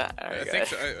can play that? Alright, I think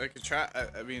so. I could try.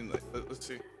 I mean, like, let's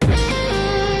see.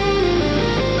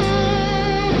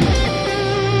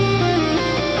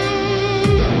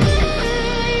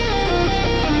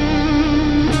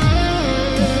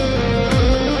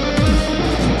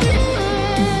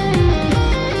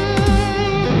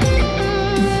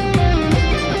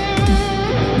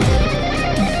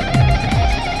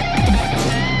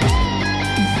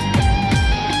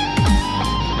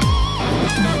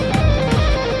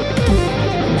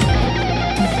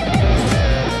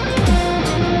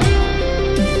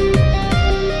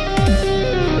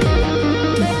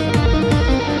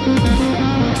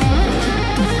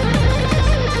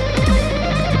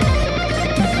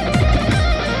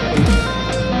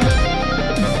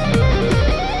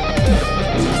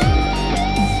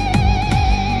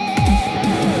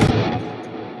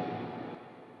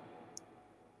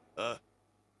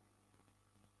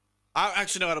 I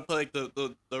actually know how to play like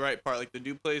the right part, like the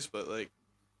new place, but like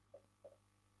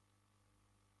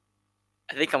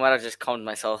I think I might have just calmed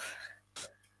myself.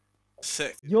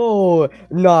 Sick. Yo,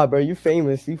 nah, bro, you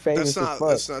famous. You famous as fuck.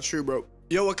 That's not true, bro.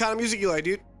 Yo, what kind of music you like,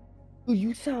 dude? Dude,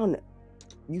 you sound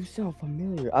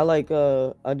familiar. I like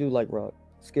I do like rock.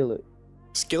 Skillet.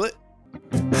 Skillet?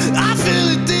 I feel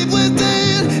it deep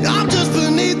within. I'm just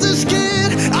beneath the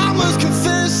skin. I must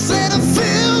confess that I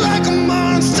feel like a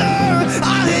monster.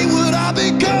 I hate what I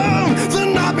become. The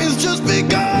nightmare's just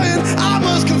begun. I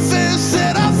must confess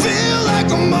that I feel like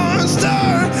a monster.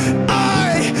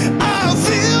 I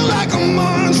feel like a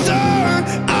monster.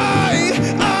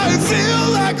 I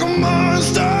feel like a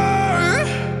monster.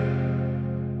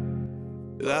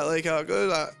 Is that like how good?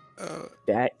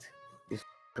 That is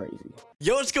crazy.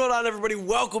 Yo, what's going on, everybody?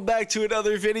 Welcome back to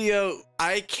another video.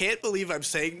 I can't believe I'm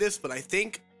saying this, but I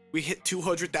think we hit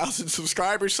 200,000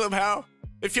 subscribers somehow.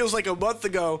 It feels like a month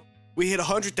ago we hit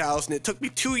 100,000. It took me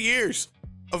 2 years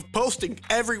of posting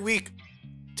every week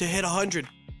to hit 100.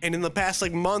 And in the past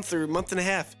like month or month and a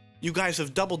half, you guys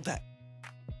have doubled that.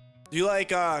 You like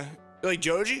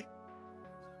Joji?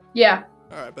 Yeah.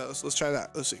 All right, but let's try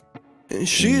that. Let's see. And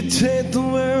she'd take the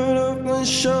world off my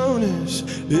shoulders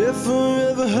if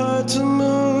forever hard to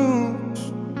move.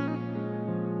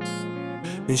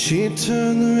 And she'd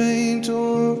turn the rain to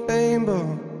a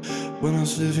rainbow when I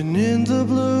was living in the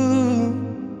blue.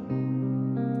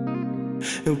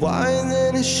 And why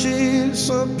then is she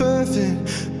so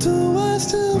perfect? Do I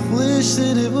still wish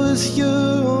that it was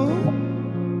you?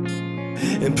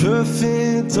 And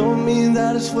perfect don't mean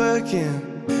that it's working.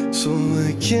 So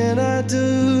what can I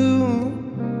do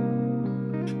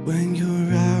when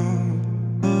you're out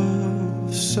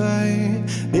of sight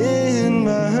in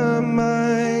my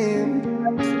mind?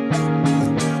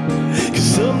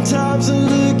 'Cause sometimes I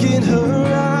look in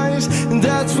her eyes, and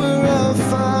that's where I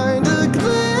find a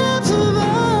glimpse of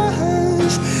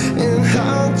us. And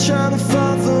I'm trying to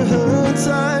fall for her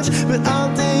touch, but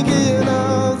I'm thinking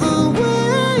of the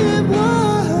way it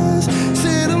was.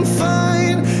 Said I'm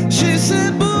fine, she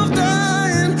said both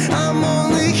dying. I'm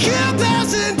only here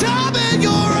passing time in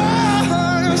your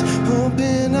arms,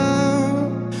 hoping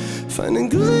out, finding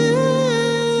glimpse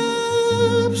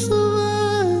of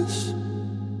us.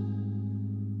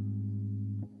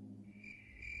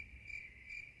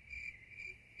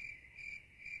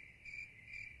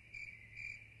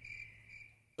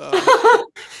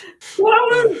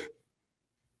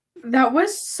 That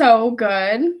was so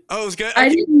good. Oh, it was good? I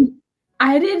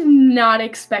did not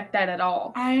expect that at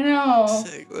all. I know.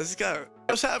 Sick. Let's go.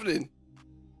 What's happening?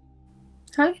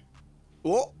 Huh?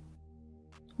 What?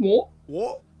 What?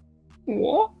 What?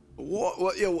 What?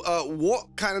 What? Yo,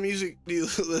 what kind of music do you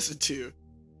listen to?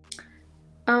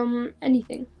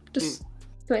 Anything. Just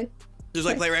play. Just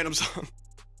like play random song.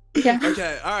 Yeah.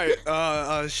 Okay. All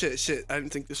right. Shit. I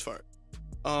didn't think this far.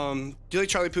 Do you like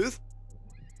Charlie Puth?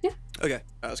 Yeah. Okay. All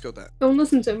right, let's go with that. Don't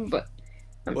listen to him, but.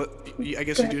 What? I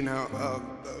guess you do now.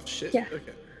 Shit. Yeah.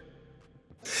 Okay.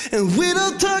 And we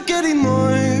don't talk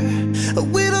anymore.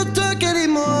 We don't talk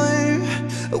anymore.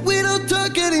 We don't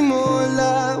talk anymore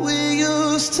like we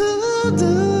used to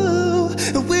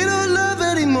do. We don't love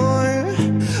anymore.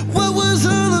 What was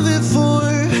all of it for?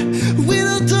 We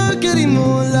don't talk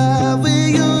anymore like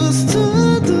we used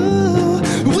to do.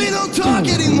 We don't talk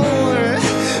anymore.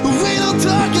 We don't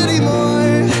talk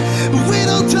anymore. We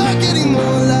don't talk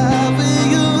anymore like we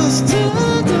used to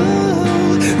do.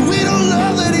 We don't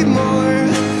love anymore.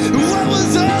 What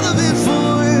was all of it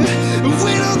for?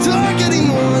 We don't talk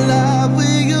anymore like we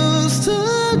used to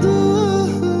do.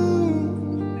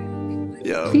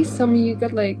 Yo. Please tell me you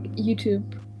got like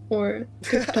YouTube or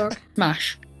TikTok.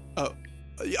 Smash. Oh.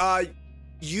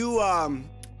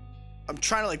 I'm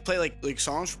trying to like play like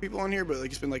songs for people on here, but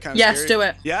like it's been like kind of Yes, scary. do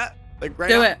it. Yeah. Like right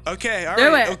Do now? it. Okay, all Do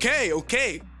right. it.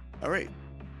 Okay. All right.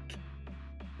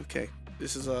 Okay.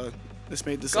 This is this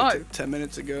made this Go. like 10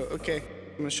 minutes ago. Okay.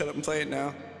 I'm gonna shut up and play it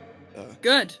now.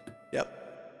 Good.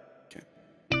 Yep.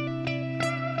 Okay.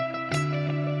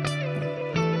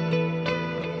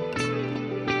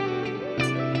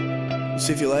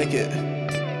 See if you like it.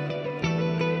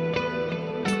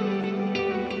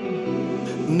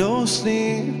 No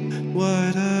sleep,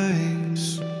 wide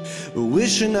eyes,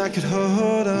 wishing I could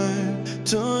hold on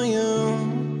to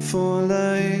you for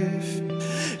life.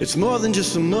 It's more than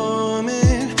just a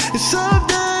moment, it's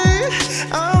someday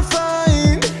I'll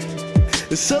find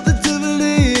it's something to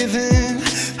believe in.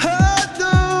 Heart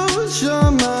knows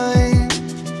you're mine,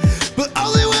 but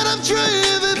only when I'm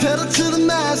driven. Pedal to the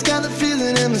mask, got the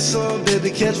feeling in my soul.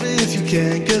 Baby, catch me if you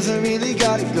can, cause I really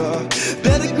gotta go.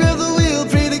 Better grab the wheel,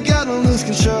 pray to God don't lose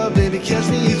control. Baby, catch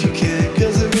me if you can,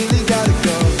 cause I really gotta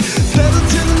go. Pedal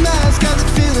to the mask, got the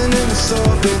feeling in my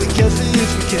soul. Baby, catch me if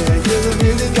you can, cause I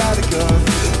really gotta go.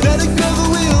 Better grab the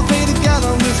wheel, pray to God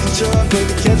don't lose control.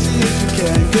 Baby, catch me if you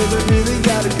can, cause I really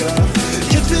gotta go.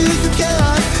 Catch me if you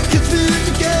can, catch me if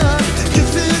you can,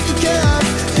 catch me if you can,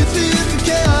 catch me if you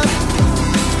can.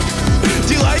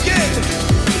 Do you like it?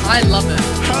 I love it.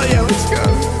 Hell yeah, let's go.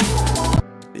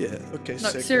 Yeah, okay, No,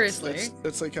 sick. seriously.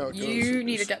 That's like how it goes. You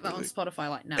need to get that on Spotify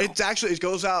like now. It's actually, it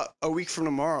goes out a week from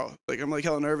tomorrow. Like, I'm like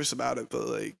hella nervous about it, but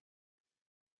like,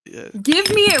 yeah. Give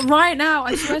me it right now.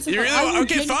 I swear to You God. really I want- will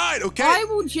okay, fine, okay. I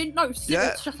will no,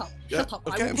 Yeah. shut up. Yeah, Shut up.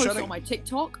 okay, I I'm will post it shutting. on my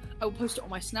TikTok. I will post it on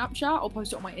my Snapchat. I'll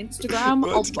post it on my Instagram.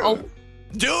 Let's go.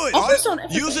 Do it. I'll post it on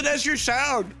Use everything. it as your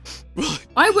sound.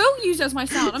 I will use it as my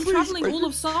sound. I'm Please, traveling please, all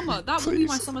of summer. That will be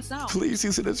my please, summer sound. Please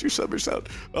use it as your summer sound.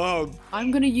 I'm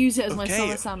gonna use it as my Okay,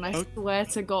 summer sound. I swear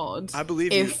to God. I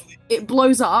believe if it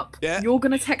blows up, Yeah. you're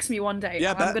gonna text me one day.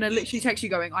 Yeah, and I'm bet. gonna literally text you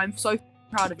going, "I'm so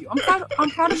proud of you. I'm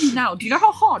proud of you now. Do you know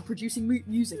how hard producing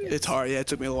music is?" It's hard. Yeah, it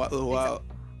took me a little while.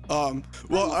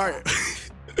 Well, all right.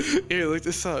 Here, look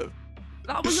this up.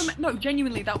 That was no,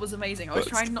 genuinely, that was amazing. I was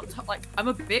trying not to I'm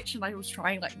a bitch, and I was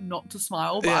trying not to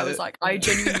smile, but I was like, I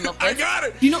genuinely love this. I got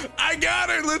it. You know, I got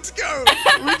her. Let's go.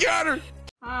 We got her.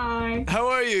 Hi. How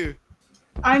are you?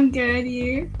 I'm good.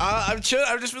 You? I'm chill.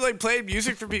 I've just been like playing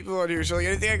music for people on here. So like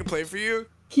anything I can play for you.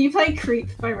 Can you play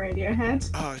 "Creep" by Radiohead?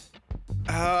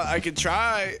 I could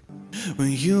try.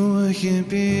 When you were here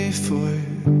before,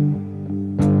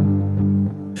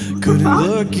 couldn't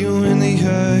look you in the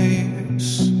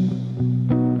eyes.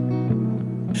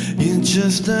 You're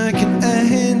just like an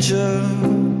angel,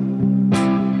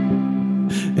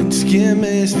 and skin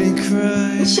makes me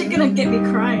cry. This shit gonna get me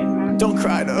crying, man. Don't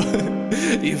cry though.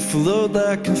 You float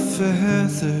like a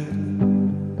feather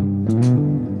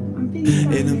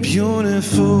in a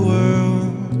beautiful world.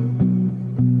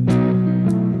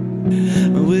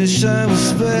 I wish I was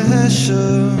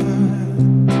special.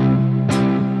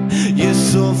 You're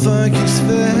so fucking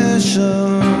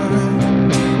special.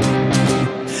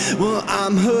 Well,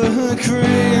 I'm her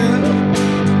creep.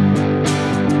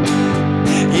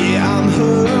 Yeah, I'm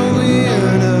her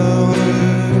weirdo.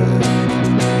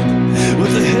 What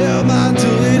the hell am I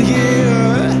doing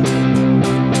here?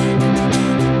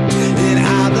 And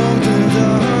I don't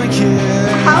belong here.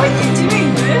 How are you doing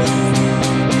this?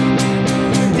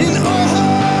 And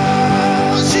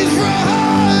oh, she's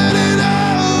running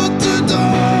out the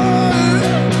door.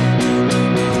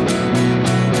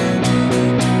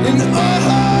 And oh,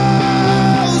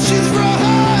 she's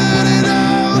running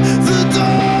out the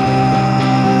door.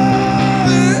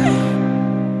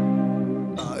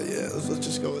 Yeah, let's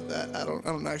just go with that. I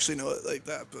don't actually know it like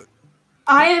that, but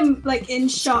I am like in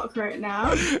shock right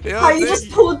now. Yeah, How you just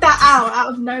pulled that out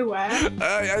of nowhere.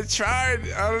 I tried.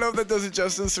 I don't know if that does it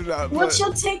justice or not. What's but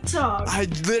your TikTok? I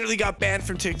literally got banned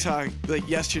from TikTok like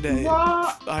yesterday.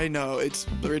 What? I know, it's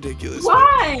ridiculous.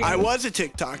 Why? I was a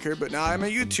TikToker, but now I'm a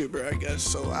YouTuber, I guess.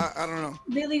 So I don't know.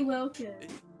 Billy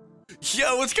Wilkins.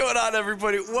 Yo, what's going on,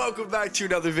 everybody? Welcome back to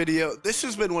another video. This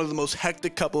has been one of the most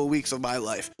hectic couple of weeks of my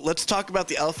life. Let's talk about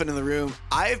the elephant in the room.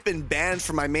 I have been banned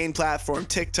from my main platform,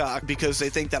 TikTok, because they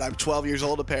think that I'm 12 years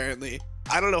old, apparently.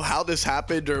 I don't know how this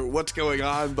happened or what's going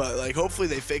on, but like, hopefully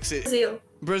they fix it. Brazil.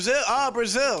 Brazil? Ah,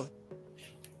 Brazil.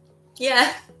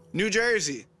 Yeah. New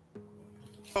Jersey.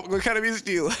 What kind of music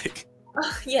do you like?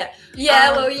 Yeah.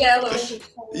 Yellow. Okay,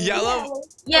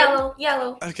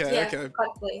 yeah, okay.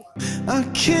 Exactly. I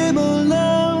came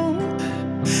along,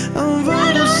 I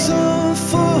wrote a song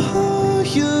for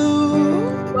you.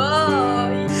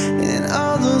 Whoa. And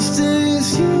all those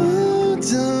things you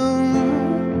done,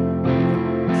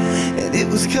 and it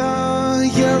was called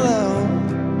Yellow.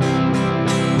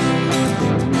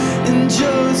 And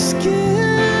your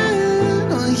skin,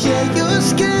 oh yeah, your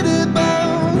skin it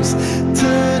bounce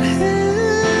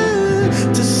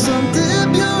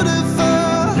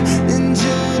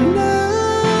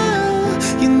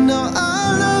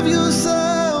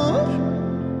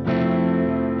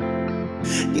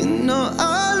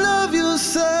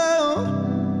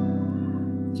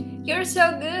You're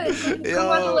so good.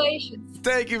 Congratulations.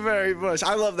 Thank you very much.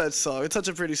 I love that song. It's such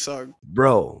a pretty song.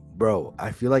 Bro,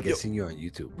 I feel like I've seen you on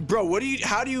YouTube. Bro,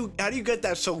 how do you get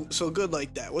that so good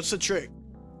like that? What's the trick?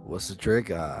 What's the trick?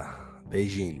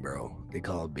 Beijing, bro. They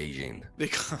call it Beijing.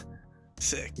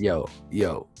 Sick. Yo,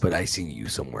 but I seen you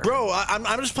somewhere. Bro,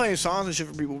 I'm just playing songs and shit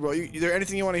for people, bro. Is there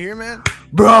anything you want to hear, man?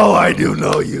 Bro, I do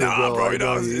know you, nah, bro. I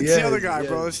know It's you. the other guy,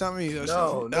 bro. It's not me.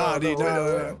 No.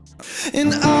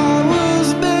 And I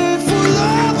was made for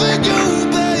loving you,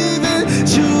 baby.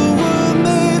 You were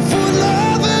made for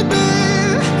loving me.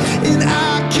 And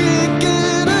I can't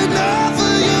get enough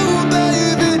of you,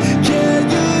 baby. Can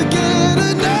you get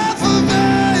enough of me?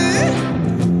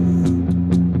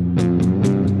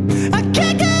 I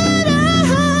can't get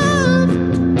enough.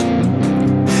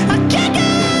 I can't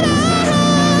get enough.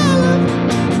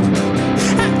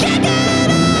 I can't get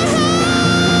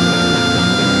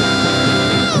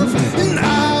and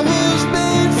I was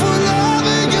made for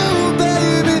loving you,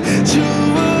 baby. You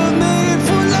were made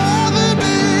for loving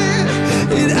me.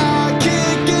 And I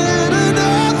can't get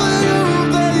enough of you,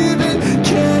 baby.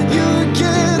 Can you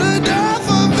get enough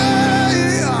of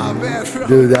me? Oh, man.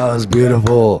 Dude, that was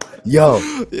beautiful. Yo,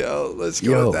 let's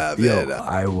go with that, man.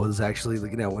 I was actually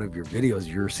looking at one of your videos.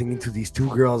 You were singing to these two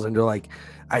girls, and they're like,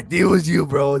 "I think it was you,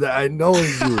 bro. That I know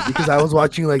it's you," because I was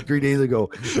watching like 3 days ago,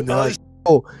 and they're like,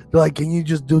 "Oh, they're like, can you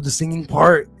just do the singing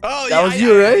part?" Oh, that was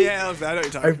you, right? Yeah, I know what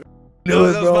you're talking about.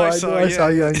 No, that was bro. my I song, know I saw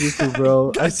you on YouTube,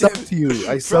 bro. I subbed to you.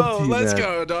 I subbed to you, let's man.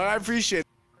 go, dog. I appreciate it.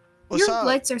 What's Your up?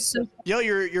 lights are so. Yo,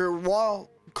 your wall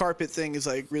carpet thing is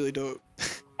like really dope.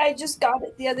 I just got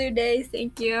it the other day.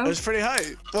 Thank you. It's pretty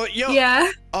hype. Well, yo. Yeah.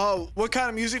 What kind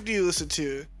of music do you listen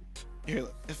to? Here,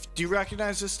 do you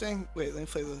recognize this thing? Wait, let me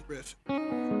play the riff. Do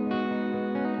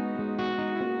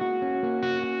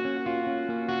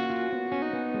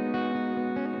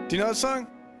you know that song?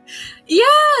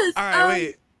 Yes. All right,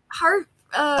 wait.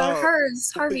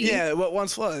 Hers, Harvey. Yeah, what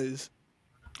once was.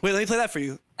 Wait, let me play that for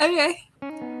you. Okay.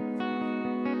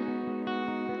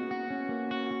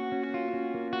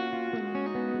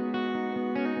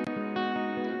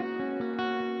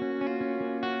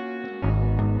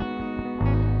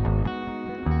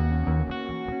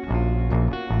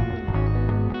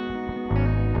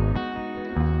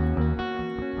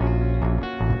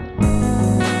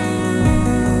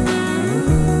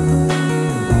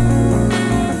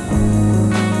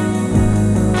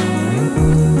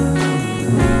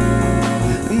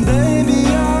 Baby,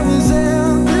 I was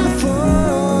there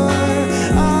before.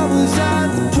 I was at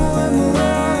the point where I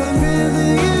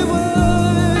really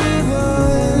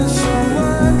was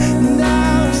someone.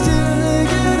 Now I'm still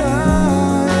looking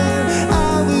on. I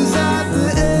was at the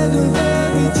end of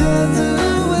every chance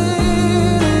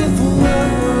waiting for what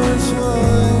was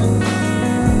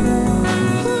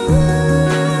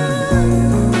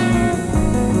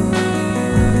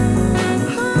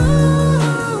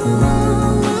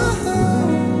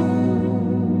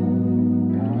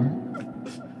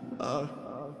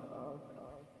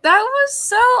That was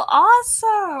so awesome.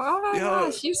 Oh my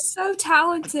gosh, you're so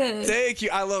talented. Thank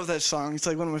you. I love that song. It's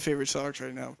like one of my favorite songs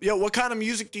right now. Yo, what kind of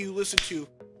music do you listen to?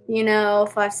 You know,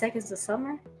 5 Seconds of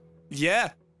Summer? Yeah,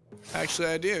 actually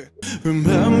I do.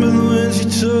 Remember the words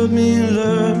you told me you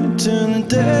loved me till the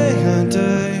day I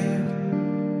died.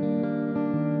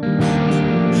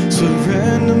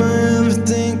 Surrender my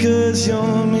everything, cause you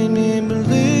made me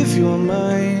believe you're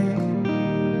mine.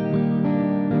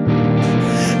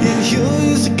 Yeah, you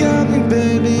used to call me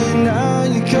baby, and now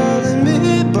you're calling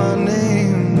me by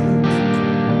name.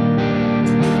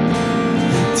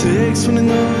 Takes one to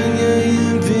know when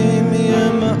you beat me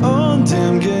in my own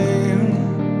damn game.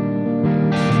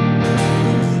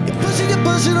 You're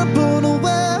pushing, I'm born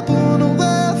away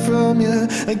from you.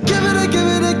 I give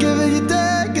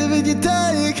it, you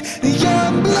take.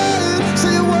 Young blood, so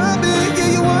you want me,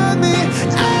 yeah, you want me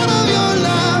out of your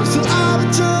life. So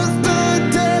I'm just a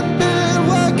dead man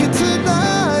working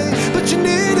tonight. But you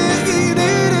need it, yeah, you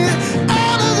need it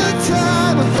all of the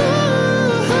time.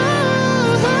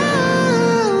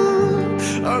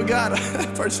 Oh god,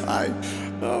 first time.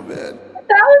 Oh man. That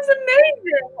was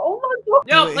amazing. Oh my god.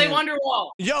 Yo, play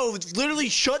Wonderwall. Yo, literally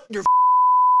shut your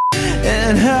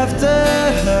And after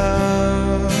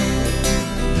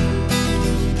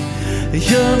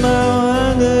you're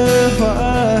my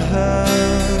wonderwall.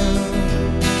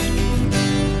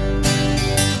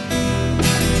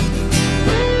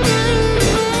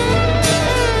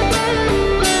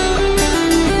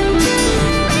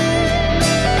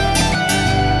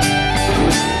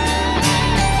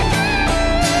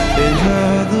 In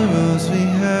other roads we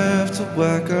have to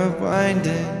walk are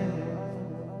winding.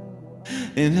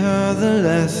 and how the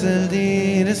lesson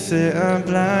lead us say I'm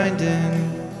blinding.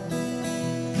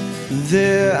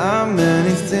 There are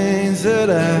many things that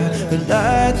I would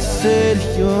like to say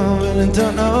to you, but I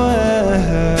don't know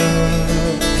how.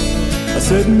 I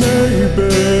said maybe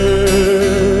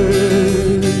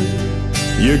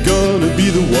you're gonna be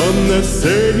the one that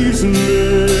saves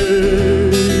me.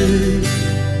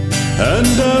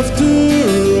 And after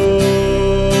all,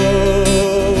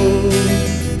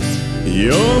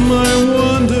 you're my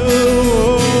wonder.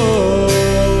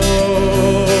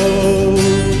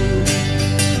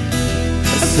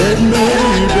 Maybe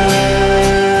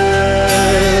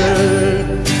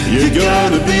you're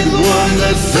gonna be the one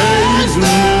that saves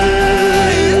me.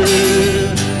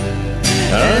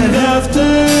 And after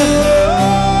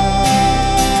all,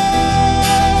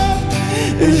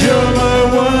 you're my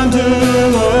wonder.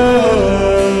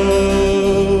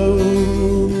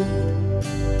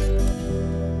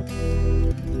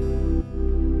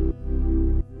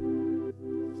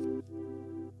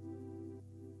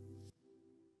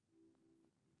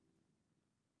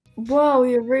 Whoa,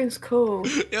 your ring's cool.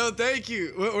 Yo, thank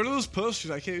you. What are those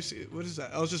posters? I can't see it. What is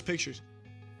that? Oh, it's just pictures.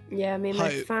 Yeah, I mean, my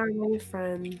Hype. family,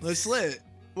 friends. That's lit.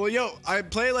 Well, yo, I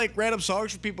play like random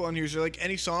songs for people on here. Is there like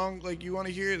any song like you want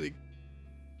to hear? Like,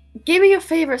 Give me your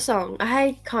favorite song.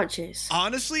 I can't choose.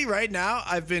 honestly, right now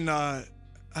I've been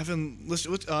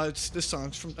listening. It's this song.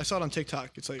 It's from I saw it on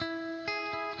TikTok. It's like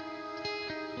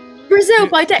Brazil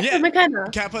by Dexter yeah. McKenna.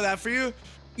 Can I play that for you?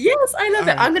 Yes, I love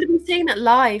it. Alright. I'm gonna be seeing that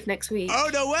live next week. Oh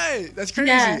no way! That's crazy.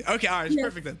 Yeah. Okay, all right, it's Yeah.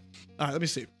 perfect then. All right, let me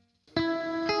see.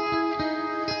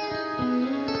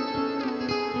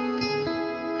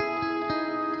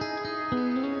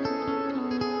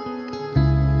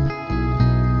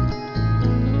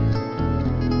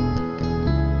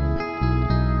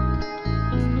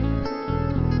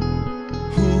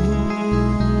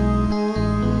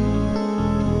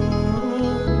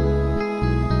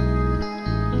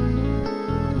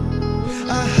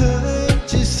 I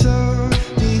heard you saw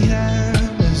the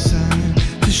Amazon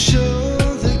to show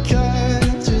the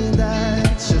country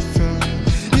that you're from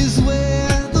is where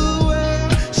the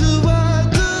world should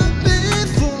want to be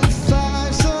for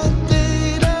five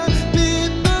something that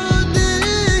people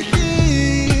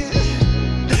need.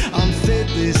 I'm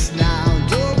fitness now,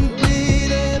 don't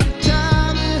bleed every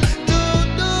time and don't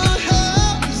know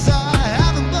how 'cause I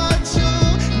haven't got you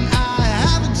and I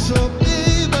haven't told me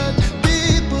but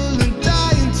people are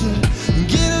dying to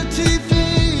get a TV.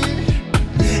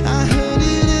 I heard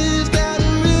it is that a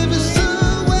river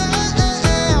somewhere,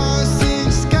 six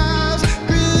skies,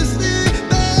 grizzly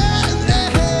bears,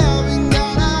 having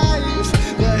got eyes,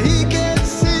 but he can't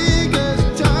see 'cause he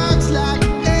talks like an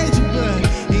agent, but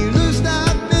he looks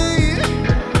like me.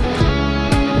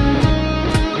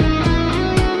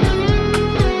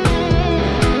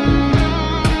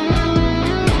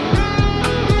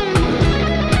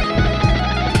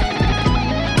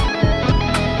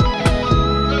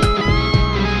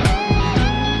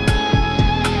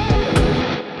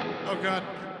 Oh god.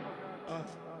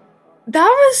 That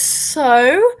was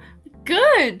so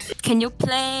good. Can you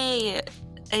play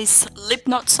a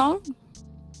Slipknot song?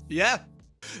 Yeah.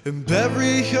 And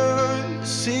bury your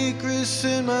secrets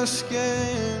in my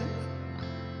skin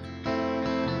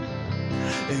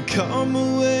and come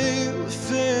away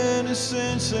with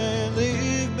innocence and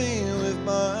leave me with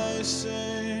my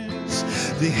sins.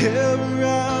 The air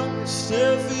around me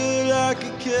still feel like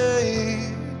a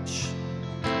cage,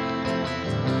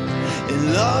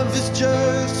 and love is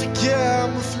just a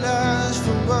camouflage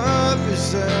for what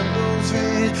resembles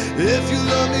rage. If you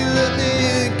love me, let me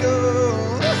go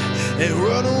and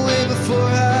run away before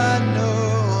I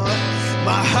know.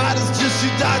 My heart is just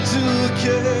too dark to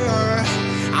care.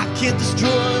 I can't destroy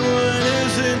what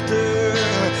isn't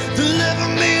there. Deliver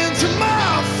me into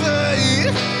my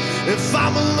fate. If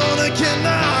I'm alone, I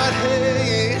cannot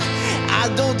hate. I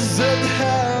don't deserve to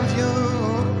have you.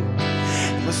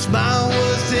 My smile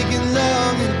was taken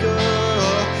long ago.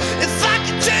 If I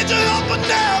could change, I hope I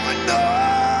never know.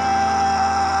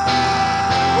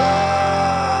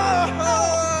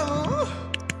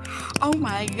 Oh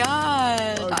my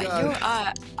god! Oh God. You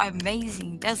are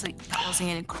amazing. That was an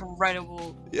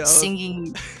incredible Yo.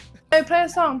 singing. Hey, play a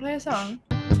song. Play a song.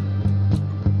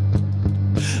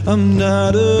 I'm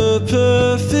not a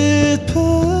perfect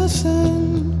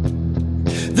person.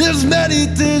 There's many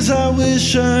things I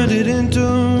wish I didn't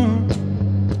do,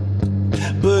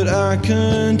 but I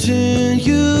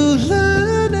continue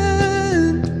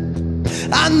learning.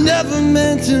 I never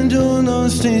meant to do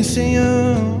those things to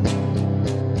you,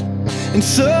 and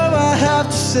so I have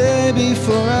to say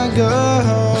before I go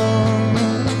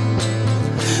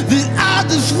that I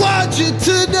just want you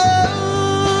to know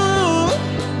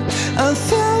I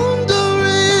found a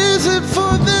reason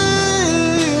for me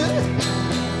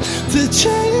to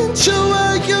change who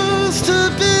I used to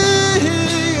be.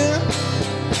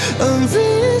 A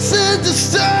reason to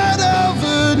start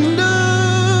over new.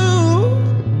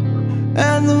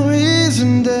 And the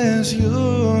reason there's you.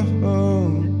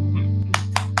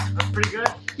 That's pretty good.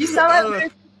 You sound like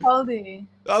Lewis Capaldi.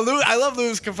 I love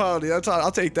Lewis Capaldi. That's all.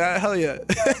 I'll take that. Hell yeah.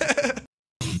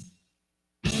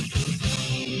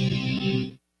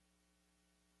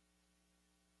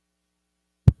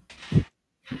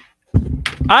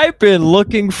 I've been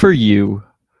looking for you.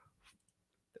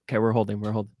 Okay, we're holding.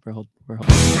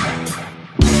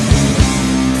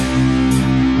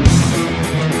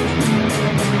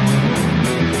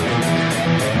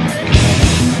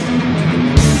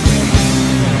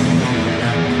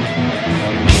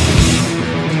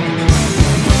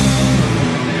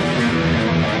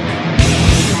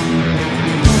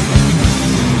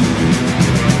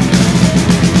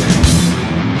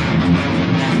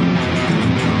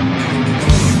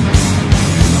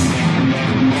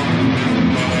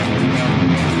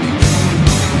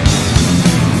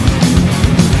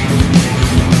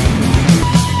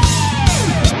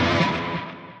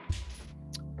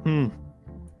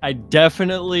 I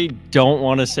definitely don't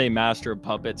want to say Master of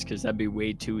Puppets because that'd be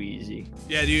way too easy.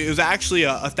 Yeah, dude, it was actually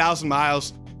 1,000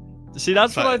 miles. See,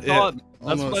 that's what I thought. Yeah,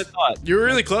 that's what I thought. You were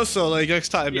really close, though. Like next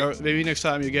time, maybe next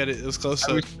time you get it. It was close.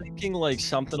 I was thinking like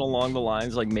something along the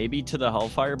lines, like maybe To the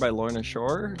Hellfire by Lorna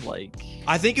Shore. Like,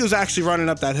 I think it was actually Running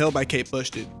Up That Hill by Kate Bush,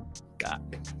 dude. Got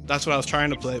me. That's what I was trying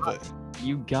to play, but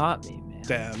you got me, man.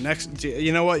 Damn. Next,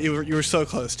 you know what? You were so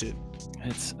close, dude.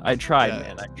 I tried,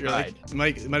 man. I tried. Like,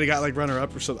 might have got like runner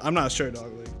up or something. I'm not sure,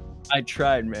 dog. Like, I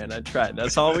tried, man. I tried.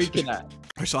 That's all we can add.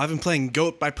 So I've been playing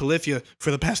Goat by Polyphia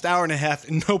for the past hour and a half,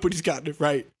 and nobody's gotten it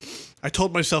right. I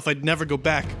told myself I'd never go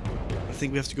back. I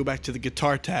think we have to go back to the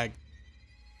guitar tag.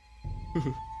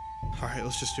 All right,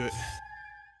 let's just do it.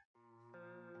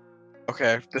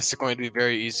 Okay, this is going to be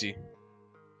very easy.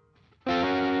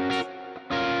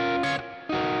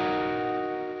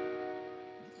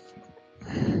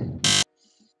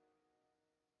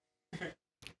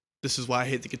 This is why I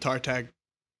hate the guitar tag.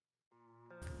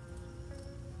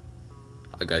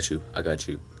 I got you. I got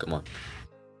you. Come on.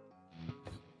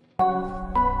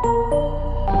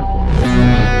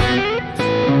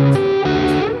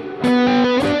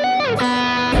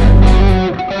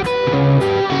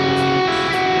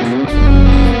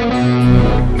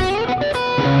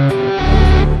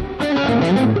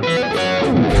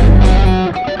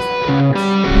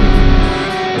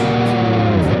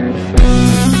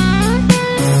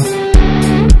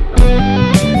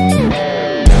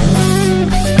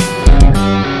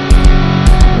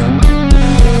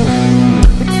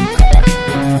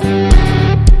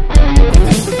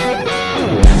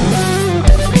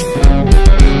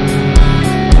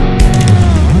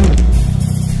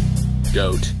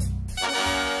 Goat.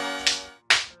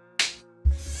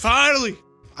 Finally!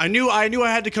 I knew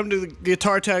I had to come to the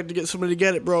guitar tag to get somebody to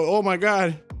get it, bro. Oh my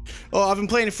god. Oh, I've been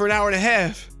playing it for an hour and a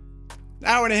half.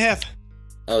 Hour and a half.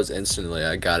 That was instantly.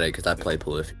 I got it because I play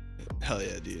Polyphia. Hell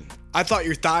yeah, dude. I thought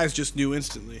your thighs just knew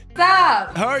instantly.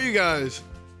 Stop. How are you guys?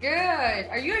 Good.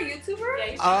 Are you a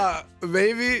YouTuber?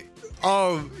 Maybe.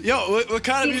 Yo, what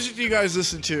kind of music do you guys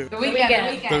listen to? The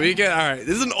Weeknd. The Weeknd? All right.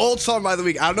 This is an old song by The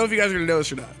Weeknd. I don't know if you guys are going to know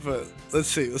this or not, but let's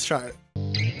see. Let's try it.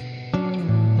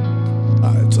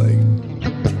 It's like...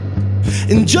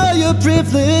 Enjoy your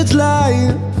privileged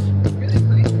life.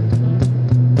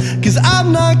 Cause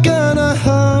I'm not gonna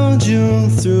hold you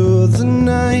through the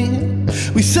night.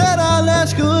 We said our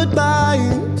last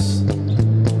goodbyes,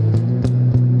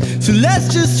 so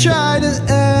let's just try to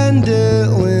end it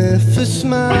with a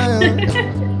smile.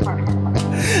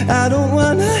 I don't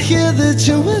wanna hear that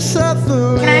you were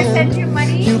suffering. Can I send you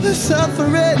money? You were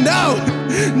suffering. No,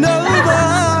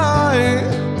 boy.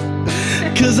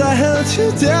 Cause I held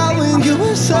you down when you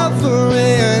were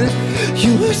suffering.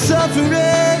 You were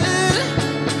suffering.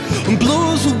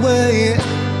 Blows away,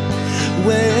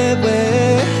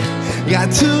 way.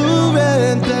 Got two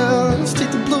red bells,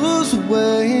 take the blues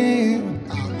away.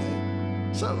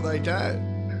 Something like that.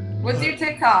 What's your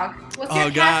TikTok? What's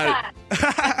your God.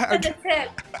 Send a tip.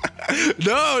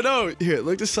 No. Here,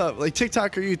 look this up. Like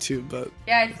TikTok or YouTube, but...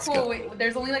 Yeah, it's cool. Wait,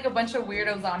 there's only like a bunch of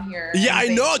weirdos on here. Yeah, I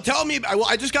know. Tell me. Well,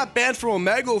 I just got banned from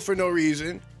Omegle for no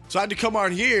reason. So I had to come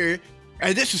on here.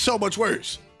 And this is so much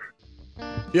worse.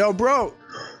 Yo, bro.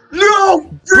 No!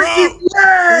 Bro!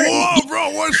 Whoa, bro,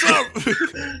 what's up?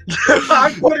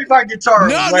 I'm putting my guitar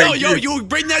away. No, yo, you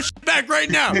bring that shit back right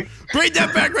now. Bring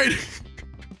that back right now.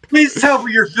 Please tell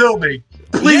me you're filming.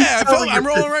 Please yeah, I'm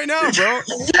rolling right now, bro.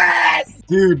 Yes!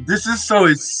 Dude, this is so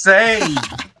insane.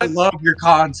 I love your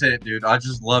content, dude. I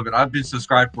just love it. I've been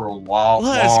subscribed for a while.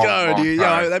 Let's go, dude.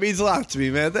 Yo, that means a lot to me,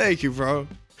 man. Thank you, bro.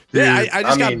 Dude, yeah, I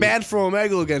just got banned from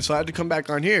Omegle again, so I had to come back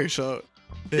on here. So.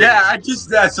 Yeah,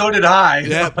 so did I.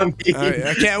 Yeah,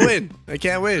 I can't win. I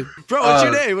can't win, bro. What's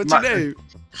your name? What's your name?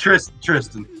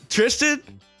 Tristan. Tristan?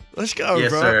 Let's go,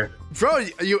 yes, bro. Sir. Bro,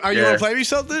 you wanna play me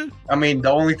something? I mean, the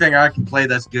only thing I can play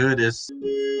that's good is.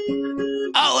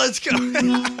 Oh, let's go.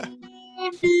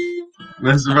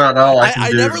 That's about all I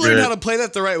can do. I never learned how to play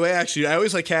that the right way. Actually, I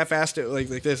always like half-assed it, like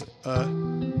this. I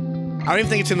don't even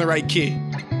think it's in the right key.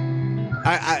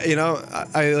 I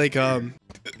like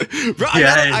Bro,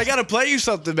 I gotta play you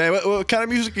something, man. What kind of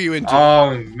music are you into?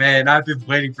 Oh man, I've been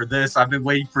waiting for this. I've been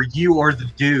waiting for you or the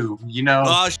do. You know,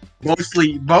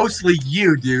 mostly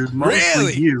you, dude.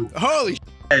 Mostly you. Holy.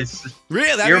 Yes.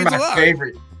 Really? That You're means my a lot.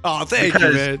 favorite. Oh, thank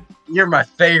you, man. You're my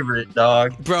favorite,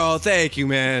 dog. Bro, thank you,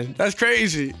 man. That's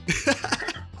crazy.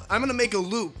 I'm gonna make a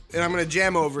loop and I'm gonna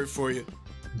jam over it for you.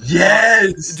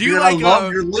 Yes. Do you dude, like? I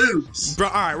love your loops, bro.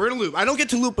 All right, we're gonna loop. I don't get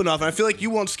to loop enough, and I feel like you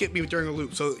won't skip me during a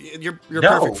loop, so you're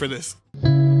perfect for this.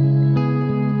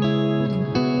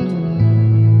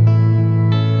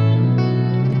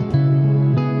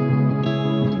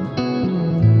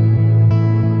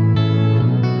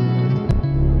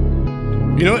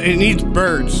 You know, it needs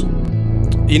birds.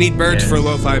 You need birds for a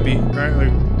lo-fi beat, right?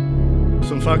 Like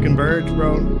some fucking birds,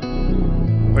 bro.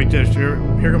 Like this. Here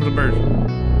comes the birds.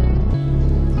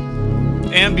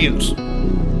 Ambience.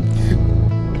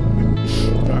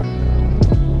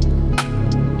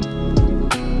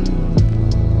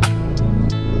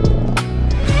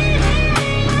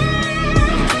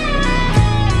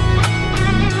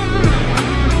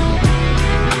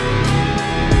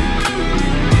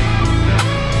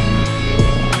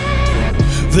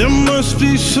 There must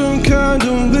be some kind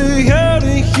of way out of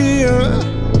here.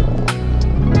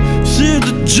 See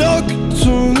the joke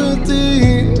to the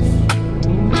thief.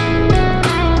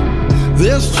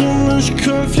 There's too much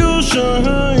confusion.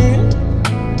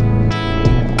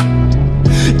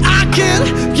 I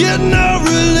can't get no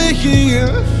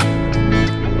relief.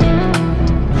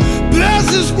 Pass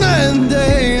this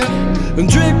mandate and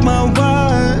drink my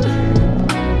wine.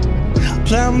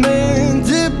 Plan man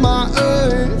dip my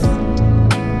earth.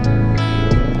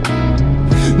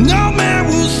 No man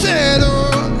will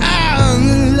settle on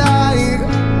the line.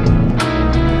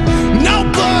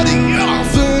 Nobody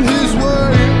offered his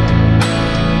word.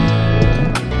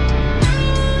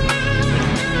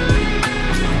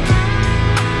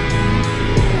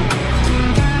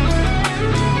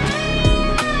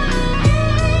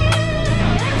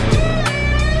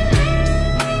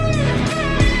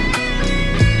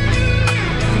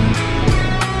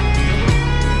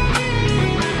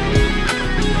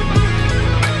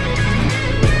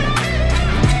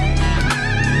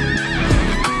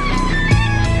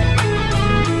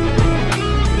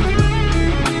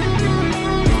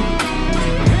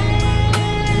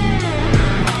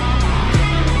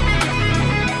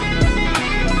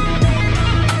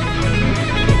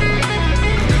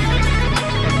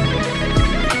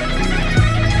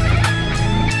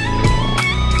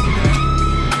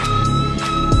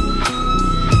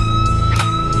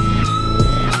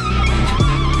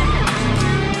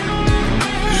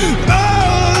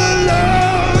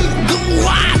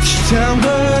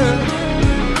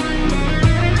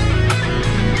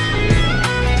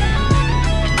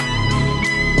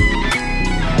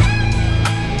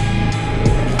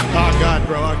 Oh God,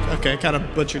 bro. Okay, I kind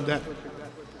of butchered that.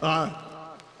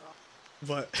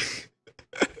 But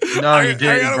no, you didn't,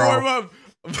 I gotta bro. warm up.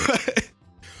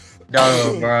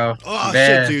 No, bro. Oh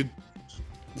Man. shit, dude.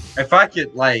 If I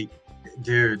could, like,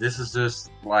 dude, this is just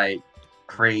like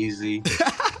crazy.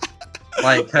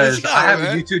 Like, cause I have a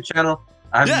YouTube channel.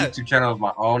 I have a YouTube channel of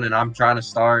my own, and I'm trying to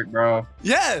start, bro.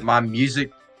 Yeah. My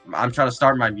music. I'm trying to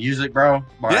start my music, bro.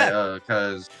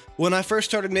 Cause when I first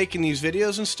started making these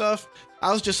videos and stuff,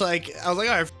 I was like, all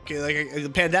right, f it. Like the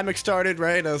pandemic started,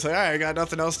 right? I was like, all right, I got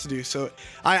nothing else to do. So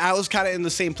I was kind of in the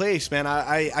same place, man.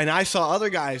 I saw other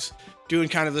guys doing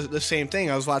kind of the same thing.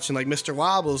 I was watching like Mr.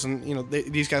 Wobbles, and you know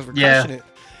these guys were crushing it.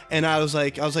 And I was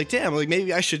like, damn, like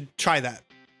maybe I should try that.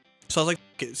 So I was like,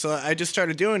 f it. So I just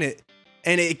started doing it,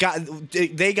 and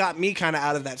they got me kind of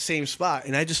out of that same spot,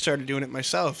 and I just started doing it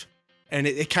myself, and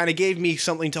it kind of gave me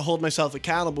something to hold myself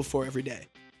accountable for every day,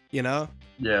 you know.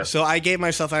 Yeah. So I gave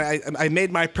myself, I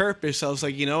made my purpose. I was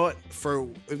like, you know what? For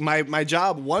my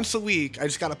job, once a week, I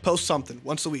just got to post something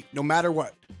once a week, no matter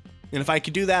what. And if I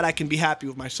could do that, I can be happy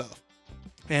with myself.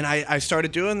 And I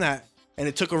started doing that. And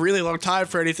it took a really long time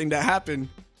for anything to happen.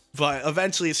 But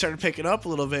eventually it started picking up a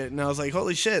little bit. And I was like,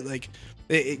 holy shit, like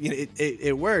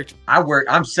it worked.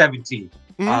 I'm 17.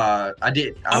 I'm bro,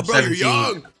 17. you're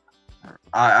young.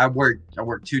 I work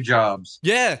 2 jobs.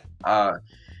 Yeah. I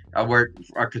work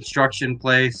a construction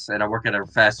place and I work at a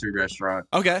fast food restaurant.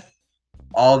 Okay.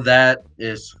 All that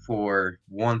is for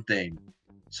one thing,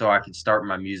 so I can start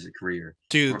my music career.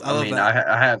 Dude, I love that.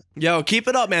 I have. Yo, keep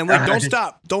it up, man. Like, don't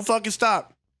stop. Don't fucking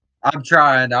stop. I'm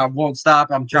trying. I won't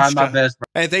stop. I'm trying my best, bro.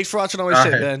 Hey, thanks for watching all my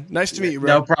shit, man. Nice to meet you,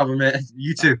 bro. No problem, man.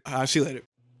 You too. I'll see you later.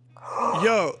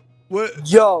 Yo, what?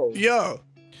 Yo.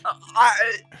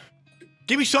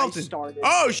 Give me something.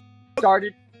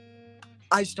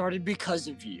 I started because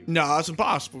of you. No, that's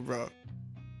impossible, bro.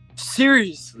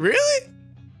 Seriously. Really?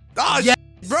 Oh, yes.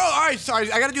 Bro, all right,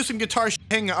 sorry. I got to do some guitar shit.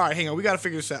 Hang on. All right, hang on. We got to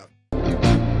figure this out.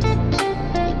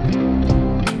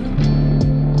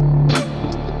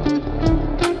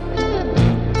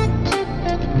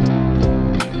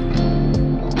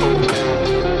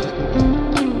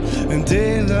 In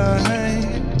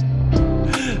daylight,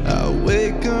 I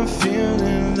wake up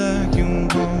feeling like you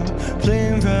won't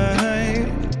play right.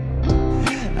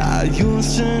 I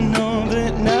used to know,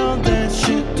 but now that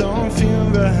shit don't feel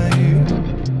right.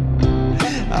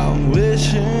 I'm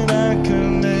wishing I could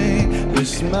make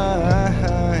this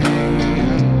mine.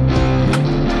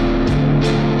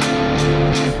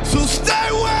 So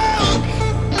stay well,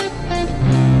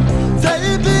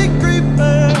 they be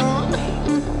creeping.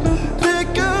 They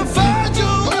can find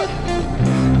you,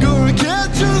 gonna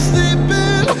catch you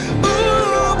sleeping.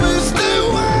 Ooh, but stay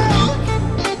well,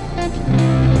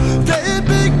 they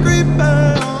be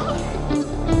creeping.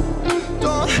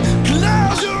 Don't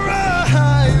close your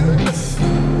eyes.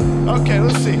 Okay,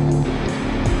 let's see.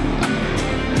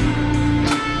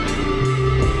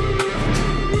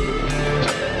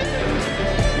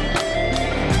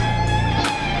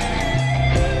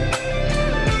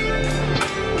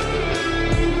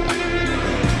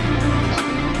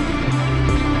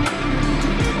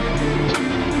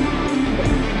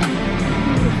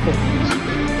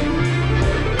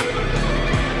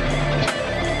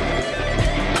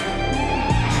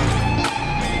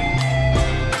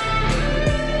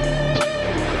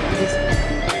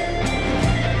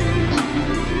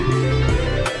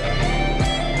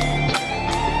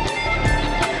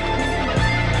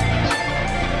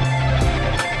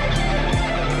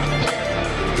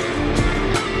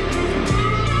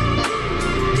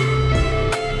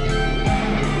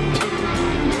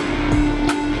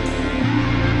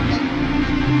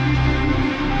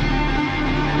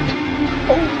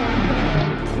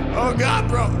 Oh God,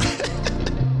 bro.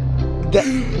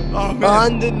 Oh, man.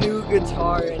 On the new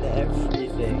guitar and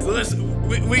everything. Listen,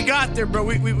 we got there, bro.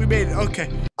 We made it. Okay.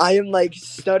 I am like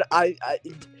stud. I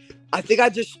think I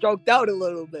just stroked out a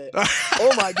little bit.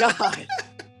 Oh my God.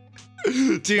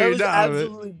 Dude, that was nah,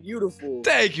 absolutely beautiful.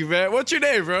 Thank you, man. What's your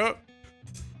name, bro?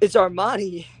 It's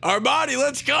Armani. Armani,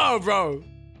 let's go, bro.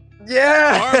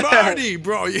 Yeah. Armani,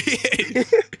 bro.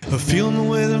 I feel the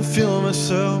way that I'm feeling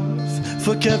myself.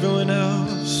 Fuck everyone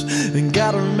else. And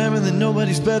gotta remember that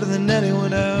nobody's better than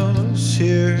anyone else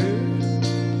here.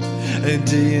 And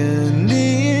do you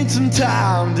need some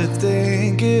time to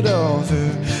think it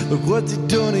over? Look what they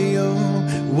do to you,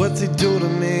 what they do to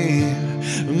me.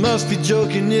 You must be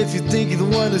joking if you think you're the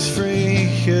one that's free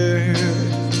here.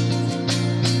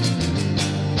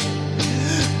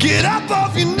 Get up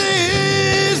off your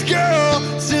knees, girl.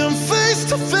 Stand face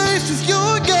to face with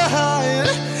your God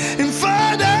and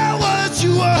find out what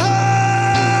you are.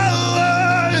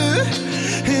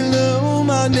 Hello,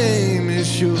 my name is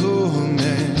Human.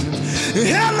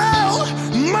 Hello,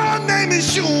 my name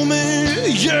is Human.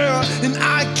 Yeah, and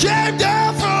I came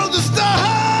down from the stars.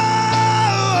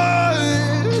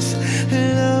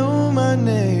 Hello, my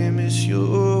name is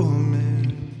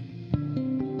Human.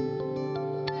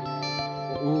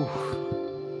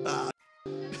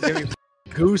 Give me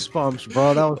goosebumps,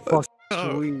 bro. That was fucking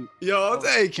sweet. Yo,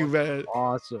 thank you, man.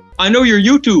 Awesome. I know your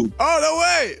YouTube. Oh, no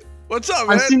way. What's up,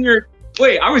 man? I've seen your...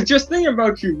 Wait, I was just thinking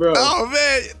about you, bro. Oh,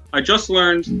 man. I just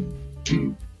learned...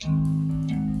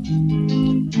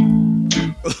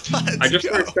 I just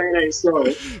learned saying it slow.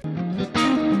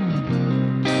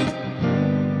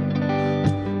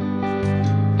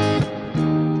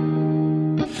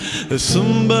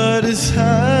 Somebody's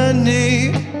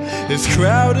honey is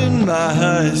crowding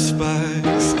my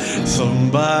spice.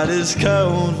 Somebody's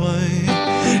cold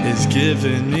wine is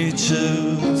giving me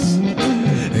chills.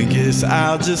 I guess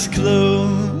I'll just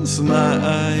close my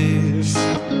eyes.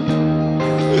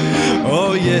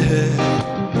 Oh yeah,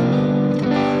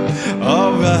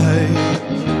 alright.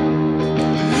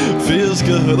 Feels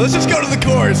good. Let's just go to the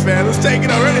chorus, man. Let's take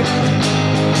it already.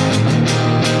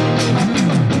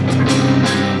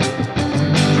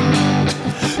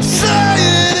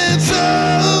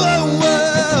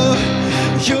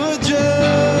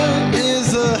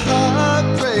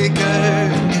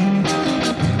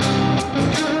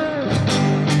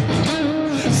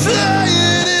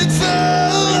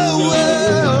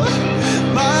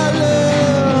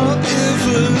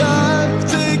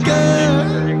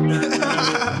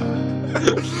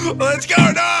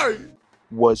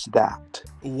 was that?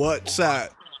 What's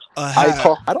that?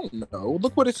 I don't know.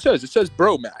 Look what it says. It says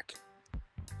Bro Mac.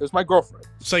 It's my girlfriend.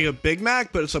 It's like a Big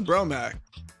Mac, but it's a Bro Mac.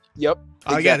 Yep.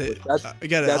 Exactly. I get it. I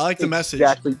get it. I like the message.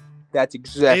 Exactly. That's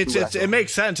exactly. It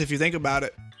makes sense if you think about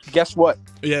it. Guess what?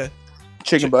 Yeah.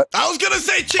 Chicken butt. I was gonna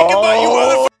say chicken butt. You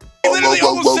motherfucker! I literally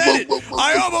almost said it.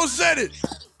 I almost said it.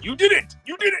 You did it.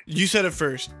 You did it. You said it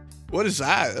first. What is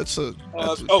that? That's a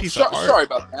piece of art. Sorry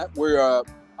about that.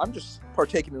 I'm just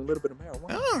partaking in a little bit of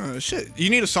marijuana. Oh shit! You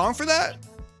need a song for that?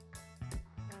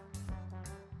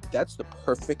 That's the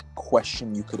perfect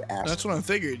question you could ask. That's what I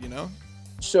figured. You know.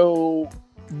 So.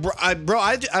 I've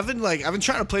been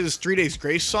trying to play this 3 Days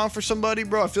Grace song for somebody,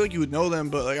 bro. I feel like you would know them,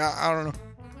 but like I don't know.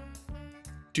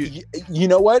 Dude, you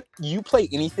know what? You play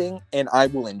anything, and I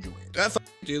will enjoy it. That's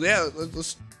dude. Yeah,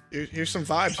 let's here's some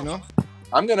vibes. You know.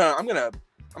 I'm gonna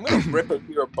rip a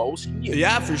beer Bolski.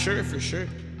 Yeah, for sure.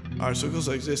 All right, so it goes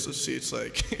like this. Let's see. It's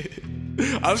like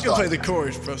I was gonna play the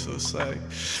chorus, bro. So it's like,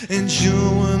 and you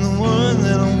were the one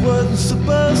that I wasn't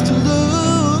supposed to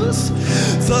lose.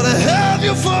 Thought I have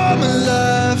you for my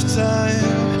lifetime.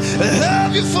 I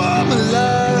have you for my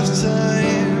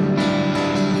lifetime.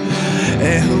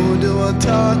 And who do I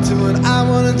talk to when I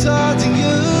wanna talk to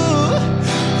you?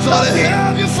 Thought I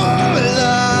have you for a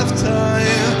lifetime.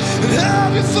 And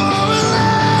have you for a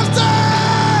lifetime.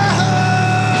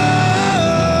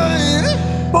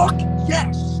 Fuck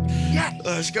yes. Yes.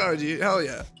 Let's go, dude. Hell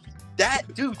yeah. That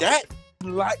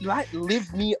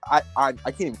lived me. I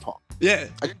can't even talk. Yeah.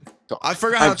 I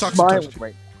forgot how to talk to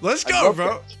right. Let's go,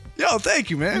 bro. Yo, thank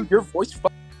you, man. Your voice.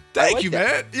 Thank like you,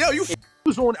 that. man. Yo, you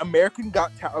was on American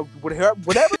Got Talent,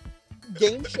 whatever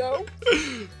game show,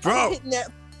 bro.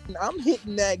 I'm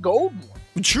hitting that gold one.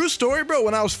 True story, bro.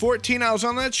 When I was 14, I was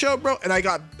on that show, bro, and I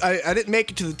didn't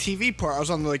make it to the TV part. I was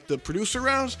on like the producer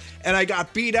rounds, and I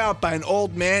got beat out by an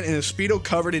old man in a Speedo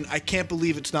covered in I can't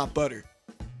believe it's not butter.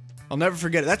 I'll never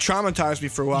forget it. That traumatized me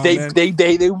for a while.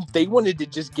 They wanted to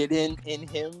just get in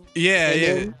him.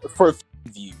 Yeah. For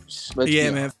views.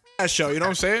 Man. That show, you know what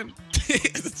I'm saying?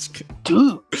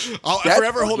 Dude, I'll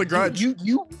forever hold a grudge.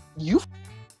 You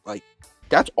like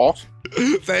that's awesome.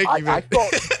 Thank you, man. I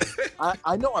thought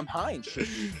I know I'm high and shit,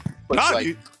 but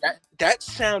like that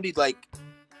sounded like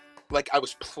I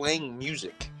was playing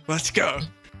music. Let's go.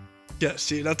 Yes,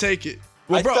 dude, I'll take it.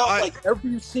 Well, I bro, felt like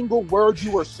every single word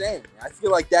you were saying. I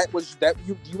feel like that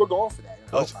you were going for that.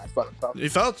 I fucking felt it. You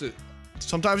felt it.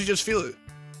 Sometimes you just feel it.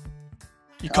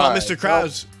 You call Mr.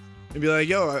 Krabs and be like,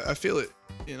 "Yo, I feel it."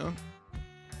 You know.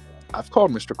 I've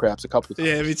called Mr. Krabs a couple of times.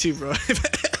 Yeah, me too, bro.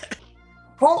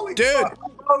 Holy dude, fuck, I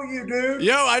know you, dude.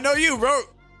 Yo, I know you, bro.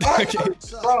 Bro,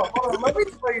 hold on, let me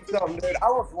tell you something, dude. I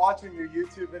was watching your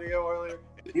YouTube video earlier.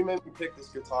 You made me pick this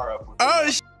guitar up.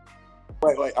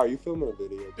 Wait, are you filming a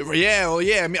video? Yeah, well,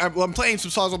 yeah. I mean, I'm playing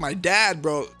some songs with my dad,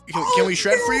 bro. Can we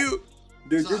shred for you?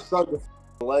 Dude, your son's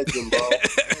a legend, bro.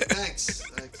 Thanks.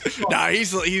 Nah,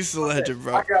 he's the legend,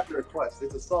 bro. I got the request.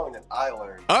 It's a song that I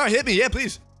learned. All right, hit me. Yeah,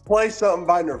 please. Play something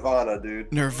by Nirvana,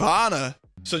 dude. Nirvana.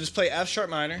 So just play F sharp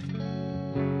minor.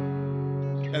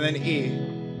 And then E.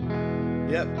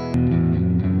 Yep.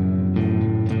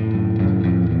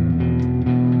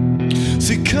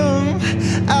 So come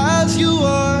as you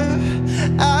are,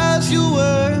 as you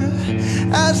were,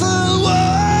 as I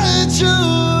want you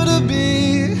to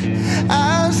be,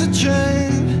 as a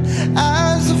trend,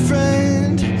 as a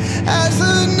friend, as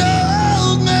an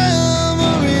old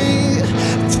memory.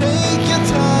 Take your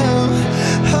time,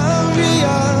 hurry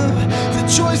up, the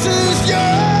choice is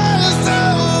yours,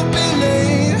 don't be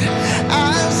late.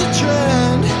 As a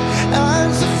trend,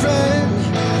 as a friend,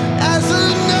 as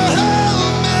an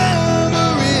old memory.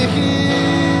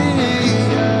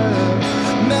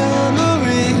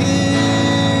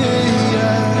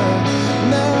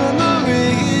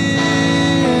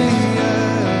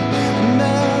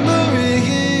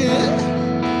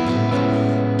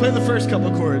 Play the first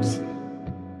couple chords.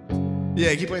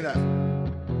 Yeah, keep playing that.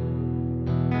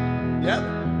 Yep.